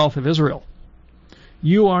commonwealth of Israel.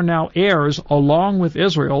 You are now heirs along with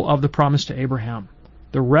Israel of the promise to Abraham.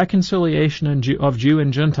 The reconciliation of Jew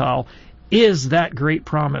and Gentile is that great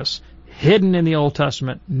promise hidden in the Old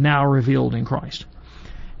Testament, now revealed in Christ.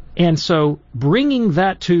 And so bringing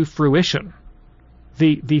that to fruition,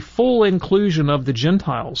 the full inclusion of the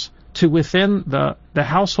Gentiles to within the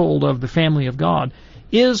household of the family of God,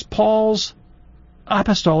 is Paul's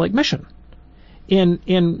apostolic mission.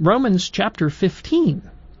 In Romans chapter 15,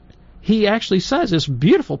 he actually says, this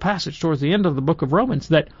beautiful passage towards the end of the book of Romans,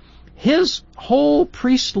 that his whole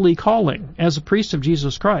priestly calling as a priest of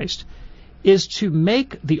Jesus Christ is to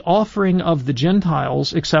make the offering of the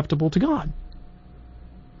Gentiles acceptable to God.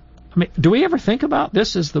 I mean, do we ever think about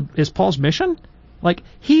this as Paul's mission? Like,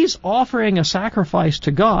 he's offering a sacrifice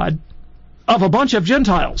to God of a bunch of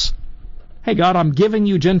Gentiles. Hey, God, I'm giving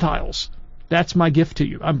you Gentiles. That's my gift to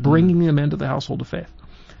you. I'm bringing them into the household of faith.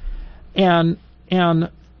 And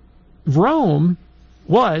Rome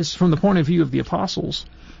was, from the point of view of the apostles,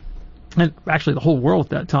 and actually the whole world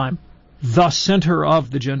at that time, the center of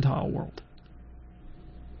the Gentile world.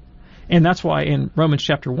 And that's why in Romans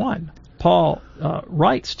chapter 1, Paul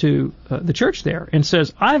writes to the church there and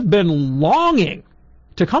says, I've been longing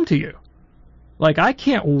to come to you. Like, I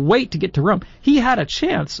can't wait to get to Rome. He had a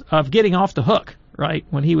chance of getting off the hook, right,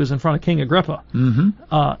 when he was in front of King Agrippa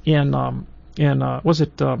was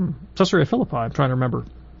it Caesarea Philippi? I'm trying to remember.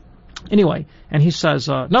 Anyway, and he says,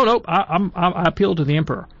 no, I appeal to the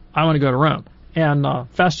emperor. I want to go to Rome. And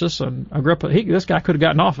Festus and Agrippa, this guy could have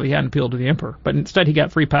gotten off if he hadn't appealed to the emperor. But instead he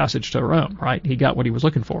got free passage to Rome, right? He got what he was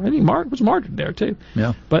looking for. And he was martyred there, too.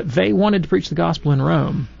 Yeah. But they wanted to preach the gospel in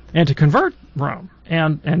Rome and to convert Rome.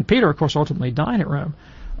 And Peter, of course, ultimately died at Rome,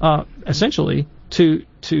 essentially to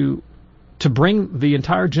bring the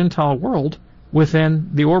entire Gentile world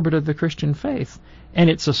within the orbit of the Christian faith. And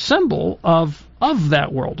it's a symbol of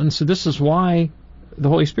that world. And so this is why the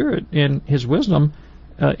Holy Spirit, in His wisdom,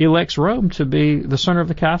 elects Rome to be the center of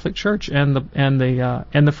the Catholic Church and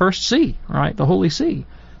the first see, right, the Holy See,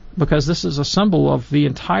 because this is a symbol of the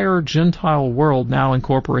entire Gentile world now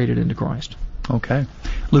incorporated into Christ. Okay.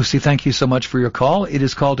 Lucy, thank you so much for your call. It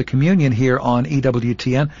is Called to Communion here on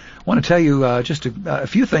EWTN. I want to tell you just a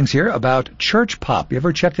few things here about Church Pop. You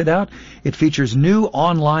ever checked it out? It features new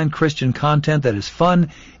online Christian content that is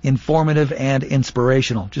fun, informative, and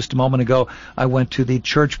inspirational. Just a moment ago, I went to the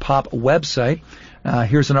Church Pop website.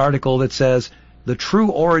 Here's an article that says, the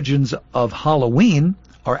true origins of Halloween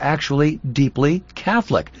are actually deeply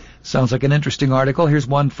Catholic. Sounds like an interesting article. Here's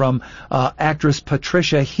one from actress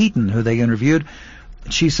Patricia Heaton, who they interviewed.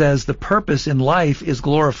 She says, the purpose in life is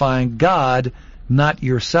glorifying God, not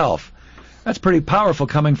yourself. That's pretty powerful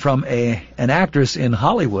coming from an actress in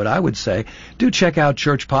Hollywood, I would say. Do check out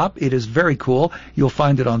Church Pop. It is very cool. You'll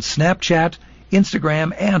find it on Snapchat,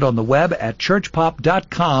 Instagram, and on the web at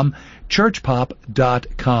churchpop.com,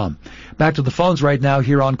 churchpop.com. Back to the phones right now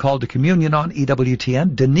here on Call to Communion on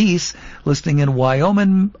EWTN. Denise, listening in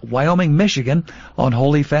Wyoming, Michigan on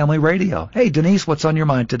Holy Family Radio. Hey, Denise, what's on your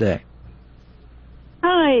mind today?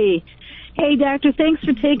 Hi. Hey, Doctor, thanks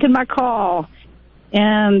for taking my call.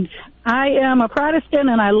 And I am a Protestant,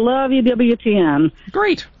 and I love EWTN.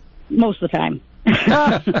 Great. Most of the time.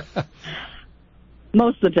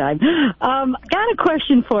 Most of the time. Got a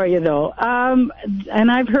question for you, though.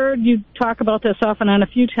 And I've heard you talk about this off and on a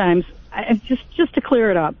few times. Just to clear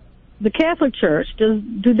it up, the Catholic Church,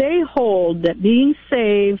 do they hold that being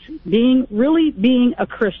saved, being a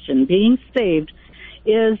Christian, being saved,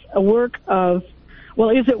 is a work of,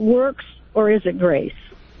 is it works or is it grace?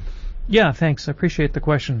 Yeah, thanks. I appreciate the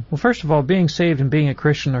question. Well, first of all, being saved and being a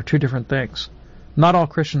Christian are two different things. Not all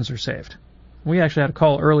Christians are saved. We actually had a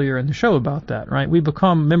call earlier in the show about that, right? We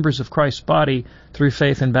become members of Christ's body through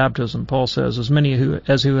faith and baptism. Paul says, as many who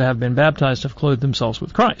have been baptized have clothed themselves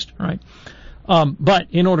with Christ, right? But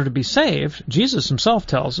in order to be saved, Jesus himself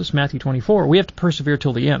tells us, Matthew 24, we have to persevere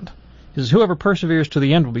till the end. He says, whoever perseveres to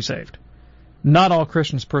the end will be saved. Not all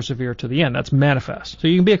Christians persevere to the end. That's manifest. So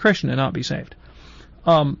you can be a Christian and not be saved.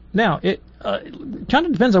 Now, it kind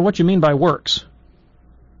of depends on what you mean by works.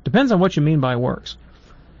 Depends on what you mean by works.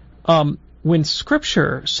 When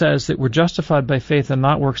Scripture says that we're justified by faith and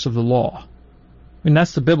not works of the law,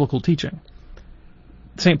 that's the biblical teaching.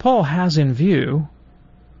 St. Paul has in view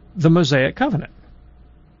the Mosaic covenant.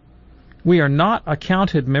 We are not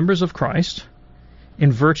accounted members of Christ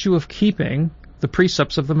in virtue of keeping the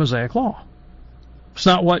precepts of the Mosaic law. It's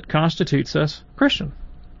not what constitutes us Christian.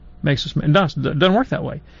 Makes us, it doesn't work that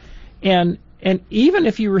way. And even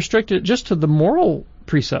if you restrict it just to the moral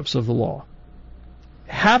precepts of the law,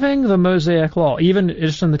 having the Mosaic law, even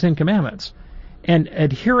just in the Ten Commandments, and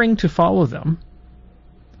adhering to follow them,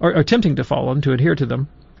 or attempting to follow them, to adhere to them,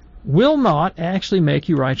 will not actually make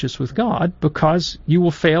you righteous with God, because you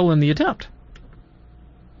will fail in the attempt.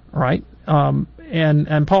 Right?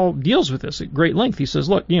 And Paul deals with this at great length. He says,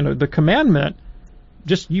 look, the commandment,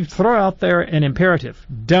 just you throw out there an imperative.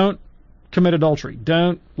 Don't commit adultery.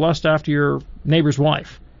 Don't lust after your neighbor's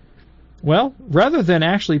wife. Well, rather than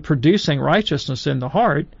actually producing righteousness in the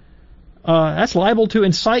heart, that's liable to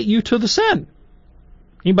incite you to the sin.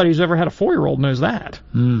 Anybody who's ever had a 4-year-old knows that,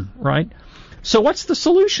 right? So what's the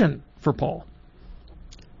solution for Paul?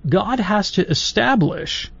 God has to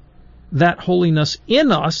establish that holiness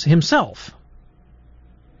in us himself.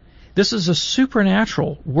 This is a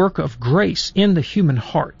supernatural work of grace in the human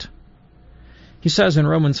heart. He says in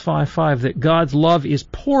Romans 5:5 that God's love is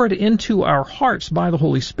poured into our hearts by the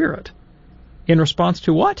Holy Spirit. In response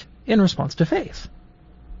to what? In response to faith.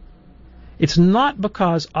 It's not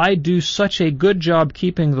because I do such a good job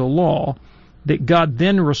keeping the law that God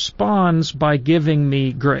then responds by giving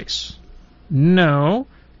me grace. No,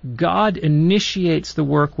 God initiates the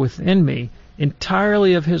work within me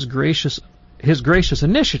entirely of His gracious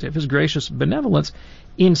initiative, His gracious benevolence,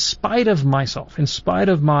 in spite of myself, in spite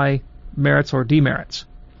of my merits or demerits.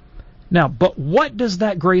 Now, but what does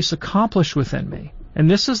that grace accomplish within me? And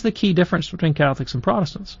this is the key difference between Catholics and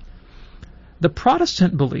Protestants. The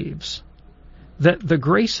Protestant believes that the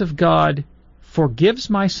grace of God forgives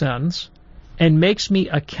my sins and makes me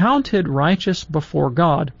accounted righteous before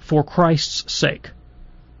God for Christ's sake.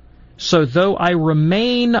 So though I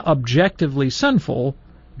remain objectively sinful,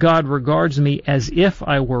 God regards me as if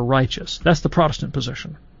I were righteous. That's the Protestant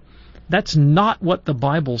position. That's not what the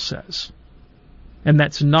Bible says. And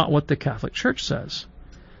that's not what the Catholic Church says.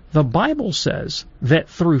 The Bible says that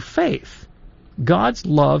through faith, God's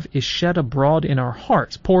love is shed abroad in our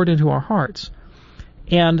hearts, poured into our hearts,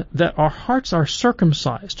 and that our hearts are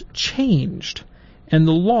circumcised, changed, and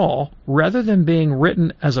the law, rather than being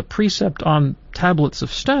written as a precept on tablets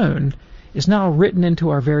of stone, is now written into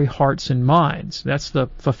our very hearts and minds. That's the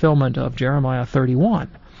fulfillment of Jeremiah 31.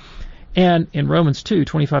 And in Romans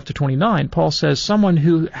 2:25 to 29, Paul says someone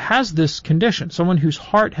who has this condition, someone whose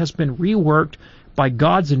heart has been reworked by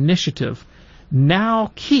God's initiative,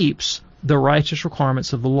 now keeps the righteous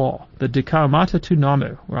requirements of the law, the dikaomata tu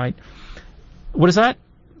namu, right? What is that?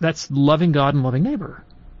 That's loving God and loving neighbor.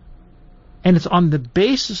 And it's on the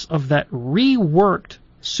basis of that reworked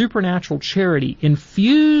supernatural charity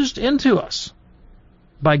infused into us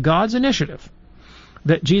by God's initiative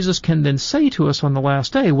that Jesus can then say to us on the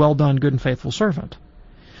last day, well done, good and faithful servant.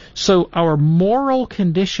 So our moral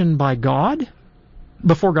condition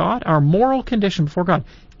before God, our moral condition before God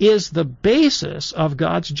is the basis of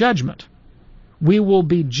God's judgment. We will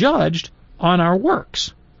be judged on our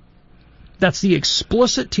works. That's the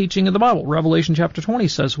explicit teaching of the Bible. Revelation chapter 20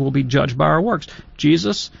 says we'll be judged by our works.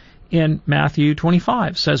 Jesus in Matthew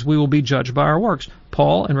 25 says we will be judged by our works.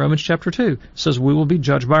 Paul in Romans chapter 2 says we will be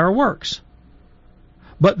judged by our works.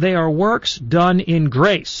 But they are works done in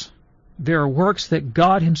grace. They are works that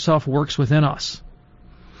God himself works within us.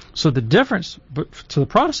 So the difference, to the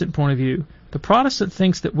Protestant point of view, the Protestant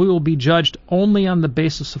thinks that we will be judged only on the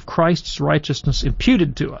basis of Christ's righteousness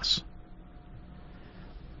imputed to us.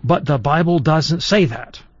 But the Bible doesn't say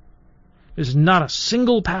that. There's not a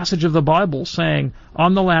single passage of the Bible saying,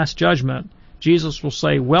 on the last judgment, Jesus will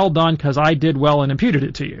say, well done, because I did well and imputed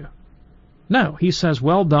it to you. No, he says,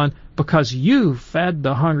 well done, because you fed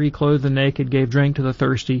the hungry, clothed the naked, gave drink to the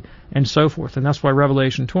thirsty, and so forth. And that's why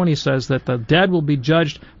Revelation 20 says that the dead will be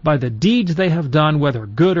judged by the deeds they have done, whether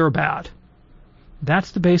good or bad.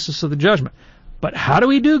 That's the basis of the judgment. But how do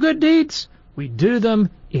we do good deeds? We do them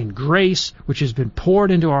in grace, which has been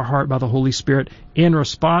poured into our heart by the Holy Spirit in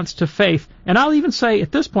response to faith. And I'll even say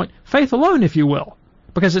at this point, faith alone, if you will.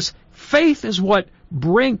 Because faith is what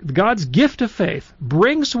God's gift of faith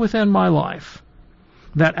brings within my life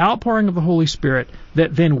that outpouring of the Holy Spirit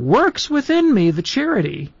that then works within me the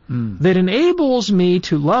charity that enables me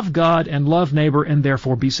to love God and love neighbor and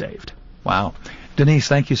therefore be saved. Wow. Denise,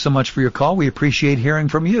 thank you so much for your call. We appreciate hearing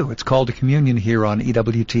from you. It's Call to Communion here on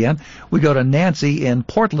EWTN. We go to Nancy in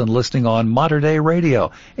Portland listening on Modern Day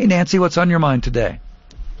Radio. Hey, Nancy, what's on your mind today?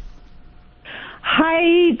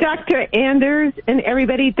 Hi, Dr. Anders and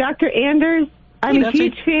everybody. Dr. Anders, I'm a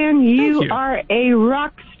huge fan. You are a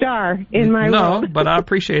rock star in my world. No, but I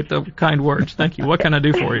appreciate the kind words. Thank you. What can I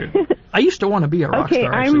do for you? I used to want to be a rock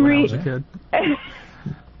star actually, when I was a kid.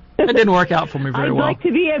 It didn't work out for me very well. I'd like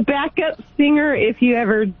to be a backup singer if you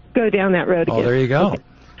ever go down that road again. Oh, there you go. Okay.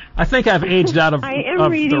 I think I've aged out of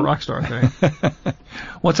the rock star thing.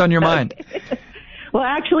 What's on your mind? Well,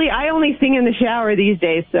 actually, I only sing in the shower these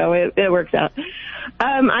days, so it works out.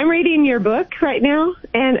 I'm reading your book right now,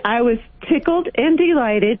 and I was tickled and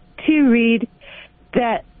delighted to read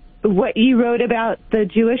that what you wrote about the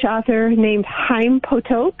Jewish author named Chaim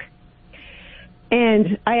Potok.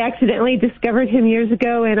 And I accidentally discovered him years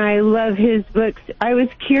ago, and I love his books. I was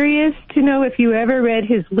curious to know if you ever read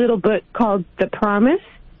his little book called The Promise,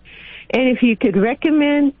 and if you could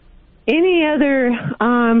recommend any other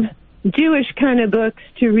Jewish kind of books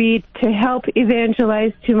to read to help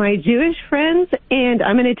evangelize to my Jewish friends. And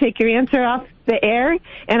I'm going to take your answer off the air,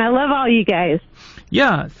 and I love all you guys.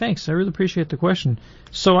 Yeah, thanks. I really appreciate the question.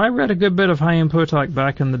 So I read a good bit of Chaim Potok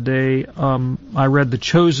back in the day. I read The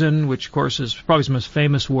Chosen, which, of course, is probably his most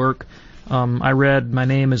famous work. I read My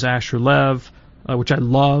Name is Asher Lev, which I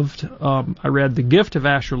loved. I read The Gift of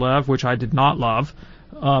Asher Lev, which I did not love.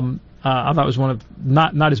 I thought it was one of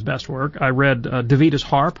not his best work. I read Davida's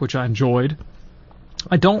Harp, which I enjoyed.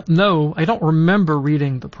 I don't remember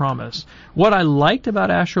reading The Promise. What I liked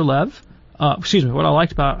about Asher Lev, what I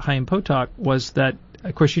liked about Chaim Potok was that,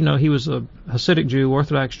 of course, you know, he was a Hasidic Jew,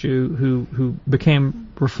 Orthodox Jew, who became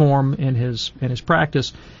Reform in his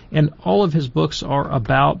practice, and all of his books are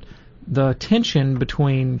about the tension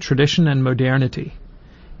between tradition and modernity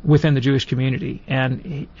within the Jewish community,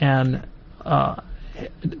 and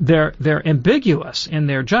they're ambiguous in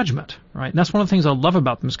their judgment, right? And that's one of the things I love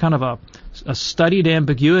about them. It's kind of a studied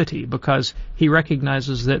ambiguity, because he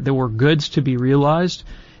recognizes that there were goods to be realized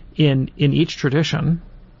in each tradition,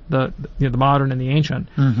 the modern and the ancient,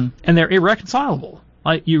 and they're irreconcilable.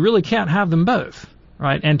 Like, you really can't have them both,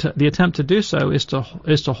 right? And the attempt to do so is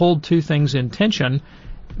to hold two things in tension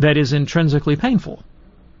that is intrinsically painful.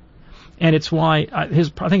 And it's why I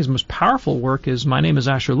think his most powerful work is My Name is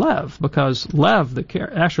Asher Lev, because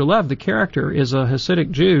Asher Lev, the character, is a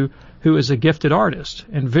Hasidic Jew who is a gifted artist,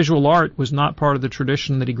 and visual art was not part of the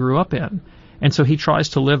tradition that he grew up in. And so he tries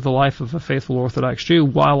to live the life of a faithful Orthodox Jew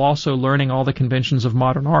while also learning all the conventions of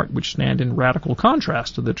modern art, which stand in radical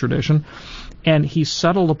contrast to the tradition. And he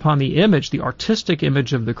settled upon the image, the artistic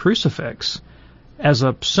image of the crucifix, as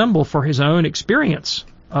a symbol for his own experience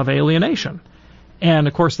of alienation. And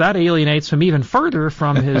of course, that alienates him even further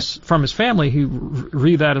from his family, who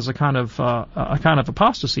read that as a kind of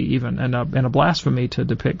apostasy, even, and a blasphemy to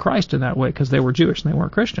depict Christ in that way, because they were Jewish and they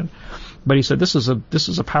weren't Christian. But he said this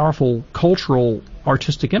is a powerful cultural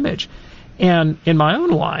artistic image. And in my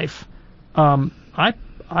own life,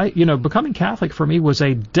 becoming Catholic for me was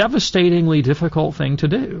a devastatingly difficult thing to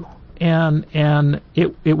do, and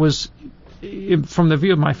it was, from the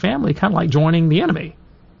view of my family, kind of like joining the enemy.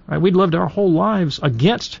 Right? We'd lived our whole lives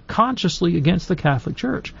consciously against the Catholic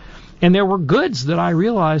Church. And there were goods that I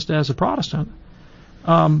realized as a Protestant.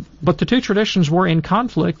 But the two traditions were in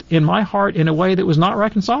conflict in my heart in a way that was not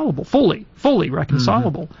reconcilable, fully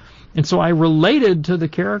reconcilable. Mm-hmm. And so I related to the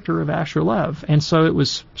character of Asher Lev. And so it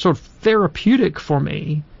was sort of therapeutic for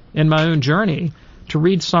me in my own journey to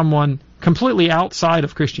read someone completely outside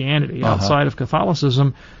of Christianity, outside of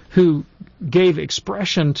Catholicism, who gave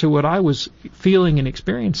expression to what I was feeling and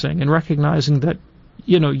experiencing, and recognizing that,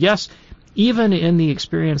 yes, even in the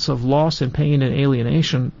experience of loss and pain and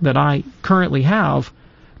alienation that I currently have,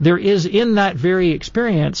 there is in that very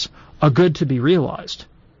experience a good to be realized.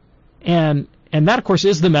 And that, of course,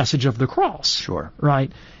 is the message of the cross. Sure.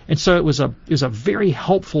 Right? And so it was a very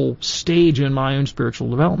helpful stage in my own spiritual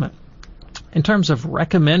development. In terms of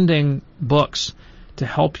recommending books to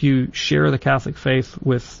help you share the Catholic faith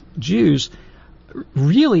with Jews,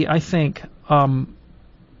 really, I think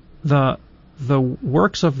the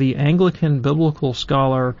works of the Anglican biblical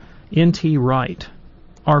scholar N.T. Wright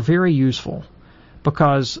are very useful,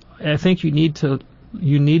 because I think you need to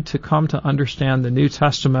come to understand the New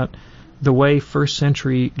Testament the way first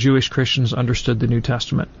century Jewish Christians understood the New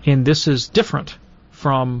Testament. And this is different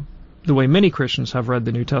from the way many Christians have read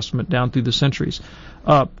the New Testament down through the centuries.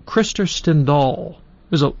 Krister Stendahl,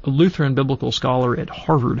 who's a Lutheran biblical scholar at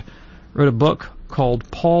Harvard, wrote a book called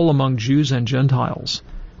Paul Among Jews and Gentiles,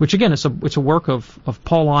 which again it's a work of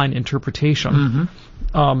Pauline interpretation.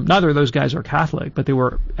 Mm-hmm. Neither of those guys are Catholic, but they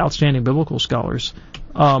were outstanding biblical scholars.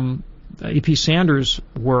 E.P. Sanders'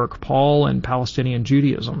 work, Paul and Palestinian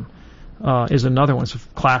Judaism, is another one. It's a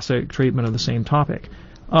classic treatment of the same topic.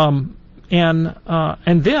 And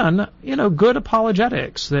then, good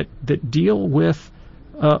apologetics that deal with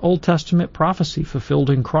Old Testament prophecy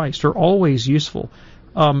fulfilled in Christ are always useful.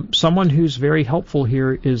 Someone who's very helpful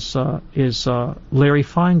here is Larry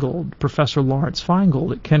Feingold, Professor Lawrence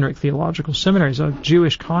Feingold at Kenrick Theological Seminary. He's a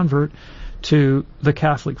Jewish convert to the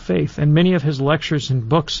Catholic faith, and many of his lectures and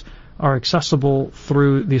books are accessible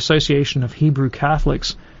through the Association of Hebrew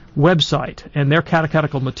Catholics website, and their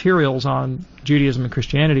catechetical materials on Judaism and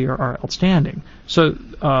Christianity are outstanding. So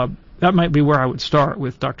that might be where I would start,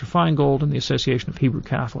 with Dr. Feingold and the Association of Hebrew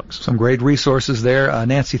Catholics. Some great resources there.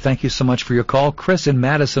 Nancy, thank you so much for your call. Chris in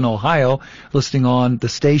Madison, Ohio, listening on the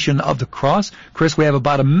Station of the Cross. Chris, we have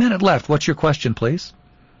about a minute left. What's your question, please?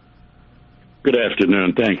 Good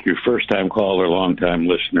afternoon. Thank you. First-time caller, long-time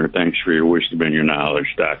listener. Thanks for your wisdom and your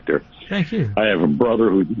knowledge, Doctor. Thank you. I have a brother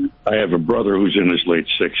who's in his late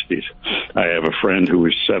 60s. I have a friend who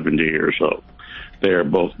is 70 years old. They are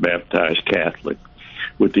both baptized Catholic.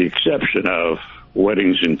 With the exception of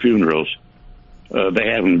weddings and funerals, they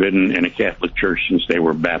haven't been in a Catholic church since they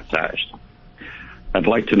were baptized. I'd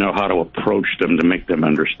like to know how to approach them to make them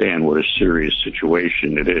understand what a serious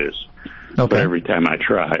situation it is. Okay. But every time I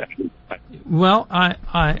try, well,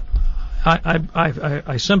 I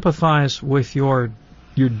sympathize with your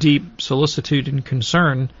deep solicitude and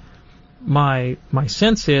concern. My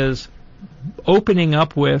sense is opening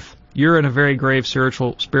up with, you're in a very grave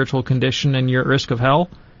spiritual condition and you're at risk of hell,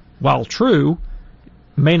 while true,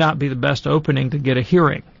 may not be the best opening to get a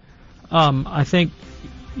hearing. I think,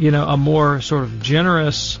 a more sort of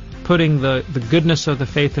generous, putting the goodness of the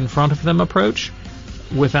faith in front of them approach,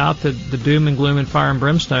 without the doom and gloom and fire and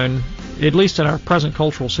brimstone, at least in our present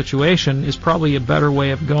cultural situation, is probably a better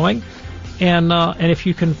way of going. And if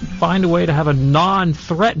you can find a way to have a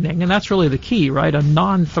non-threatening, and that's really the key, right? A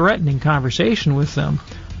non-threatening conversation with them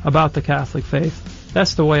about the Catholic faith,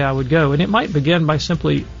 that's the way I would go. And it might begin by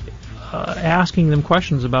simply asking them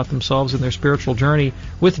questions about themselves and their spiritual journey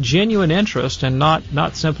with genuine interest, and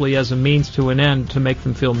not simply as a means to an end to make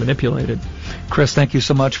them feel manipulated. Chris, thank you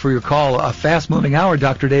so much for your call. A fast-moving hour,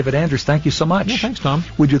 Dr. David Anders. Thank you so much. Yeah, thanks, Tom.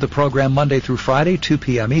 We do the program Monday through Friday, 2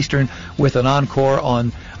 p.m. Eastern, with an encore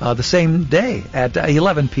on the same day at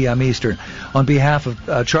 11 p.m. Eastern. On behalf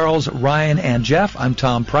of Charles, Ryan, and Jeff, I'm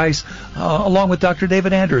Tom Price, along with Dr.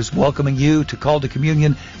 David Anders, welcoming you to Call to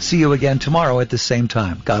Communion. See you again tomorrow at the same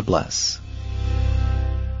time. God bless.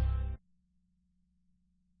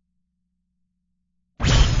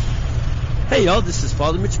 Hey y'all, this is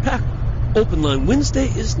Father Mitch Packer. Open Line Wednesday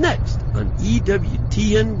is next on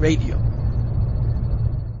EWTN Radio.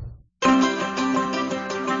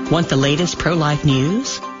 Want the latest pro-life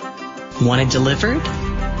news? Want it delivered?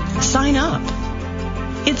 Sign up.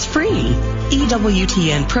 It's free.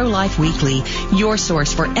 EWTN Pro-Life Weekly, your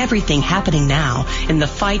source for everything happening now in the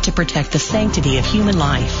fight to protect the sanctity of human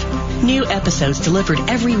life. New episodes delivered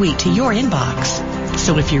every week to your inbox.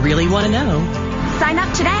 So if you really want to know, sign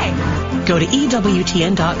up today. Go to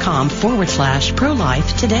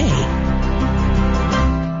EWTN.com/pro-life today.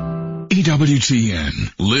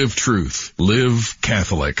 EWTN. Live truth. Live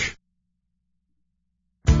Catholic.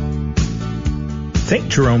 St.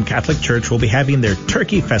 Jerome Catholic Church will be having their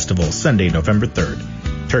Turkey Festival Sunday, November 3rd.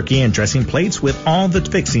 Turkey and dressing plates with all the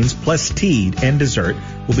fixings plus tea and dessert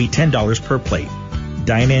will be $10 per plate.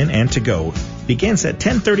 Dine-in and to-go begins at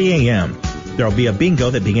 10:30 a.m. There will be a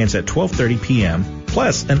bingo that begins at 12:30 p.m.,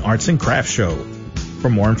 plus an arts and crafts show. For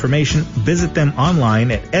more information, visit them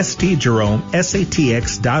online at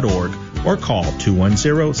stjeromesatx.org or call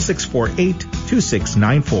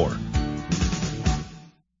 210-648-2694.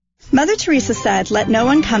 Mother Teresa said, "Let no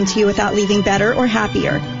one come to you without leaving better or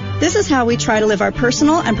happier." This is how we try to live our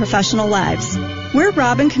personal and professional lives. We're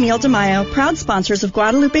Rob and Camille DeMaio, proud sponsors of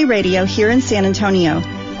Guadalupe Radio here in San Antonio.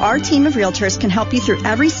 Our team of realtors can help you through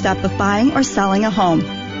every step of buying or selling a home.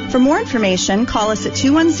 For more information, call us at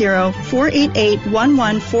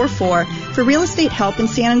 210-488-1144 for real estate help in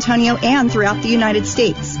San Antonio and throughout the United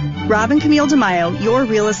States. Rob and Camille DeMaio, your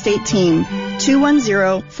real estate team.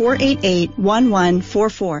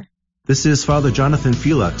 210-488-1144. This is Father Jonathan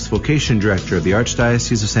Felix, Vocation Director of the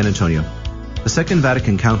Archdiocese of San Antonio. The Second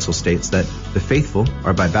Vatican Council states that the faithful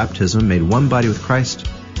are by baptism made one body with Christ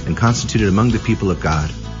and constituted among the people of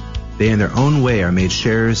God. They in their own way are made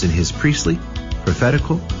sharers in His priestly,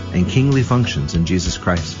 prophetical, and kingly functions in Jesus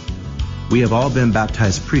Christ. We have all been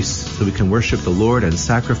baptized priests so we can worship the Lord and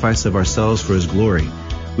sacrifice of ourselves for His glory.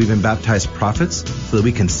 We've been baptized prophets so that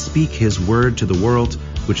we can speak His word to the world,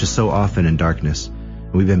 which is so often in darkness.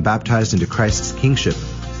 And we've been baptized into Christ's kingship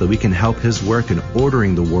so that we can help His work in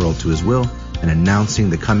ordering the world to His will and announcing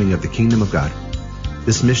the coming of the kingdom of God.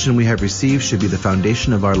 This mission we have received should be the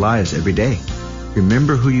foundation of our lives every day.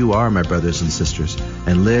 Remember who you are, my brothers and sisters,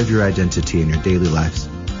 and live your identity in your daily lives.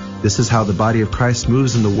 This is how the body of Christ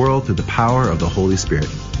moves in the world through the power of the Holy Spirit.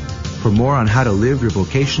 For more on how to live your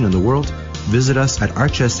vocation in the world, visit us at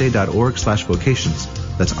archsa.org/vocations.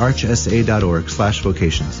 That's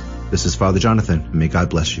archsa.org/vocations. This is Father Jonathan, and may God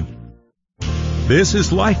bless you. This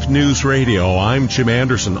is Life News Radio. I'm Jim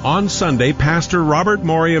Anderson. On Sunday, Pastor Robert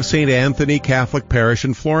Morey of St. Anthony Catholic Parish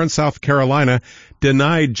in Florence, South Carolina,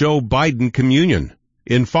 denied Joe Biden communion.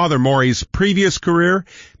 In Father Morey's previous career,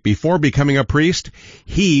 before becoming a priest,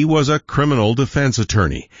 he was a criminal defense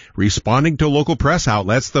attorney. Responding to local press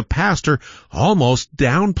outlets, the pastor almost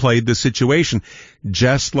downplayed the situation,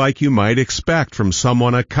 just like you might expect from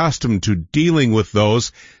someone accustomed to dealing with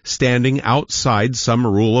those standing outside some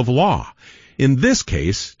rule of law. In this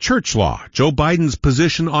case, church law. Joe Biden's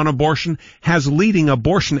position on abortion has leading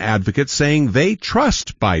abortion advocates saying they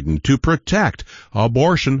trust Biden to protect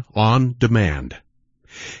abortion on demand.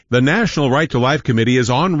 The National Right to Life Committee is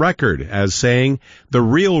on record as saying the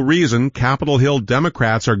real reason Capitol Hill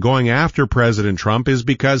Democrats are going after President Trump is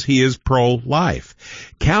because he is pro-life.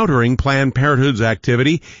 Countering Planned Parenthood's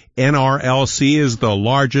activity, NRLC is the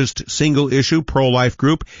largest single-issue pro-life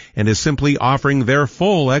group and is simply offering their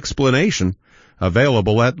full explanation,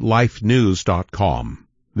 available at lifenews.com.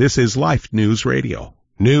 This is Life News Radio.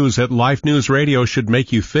 News at Life News Radio should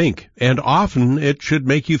make you think, and often it should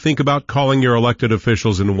make you think about calling your elected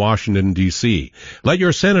officials in Washington, D.C. Let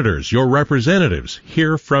your senators, your representatives,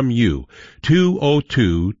 hear from you.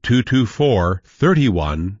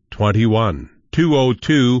 202-224-3121.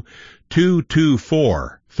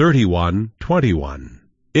 202-224-3121.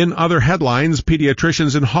 In other headlines,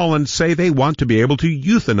 pediatricians in Holland say they want to be able to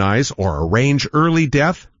euthanize or arrange early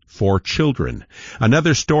death for children.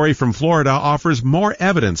 Another story from Florida offers more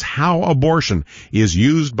evidence how abortion is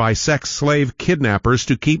used by sex slave kidnappers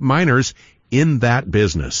to keep minors in that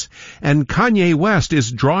business. And Kanye West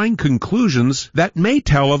is drawing conclusions that may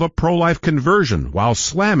tell of a pro-life conversion while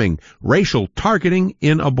slamming racial targeting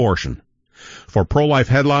in abortion. For pro-life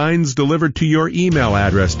headlines delivered to your email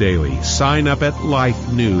address daily, sign up at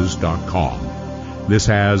lifenews.com. This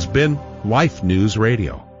has been Life News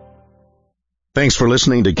Radio. Thanks for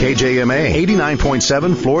listening to KJMA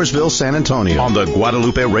 89.7 Floresville, San Antonio on the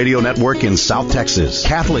Guadalupe Radio Network in South Texas.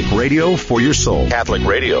 Catholic radio for your soul. Catholic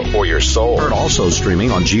radio for your soul. Heard also streaming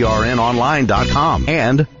on grnonline.com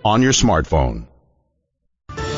and on your smartphone.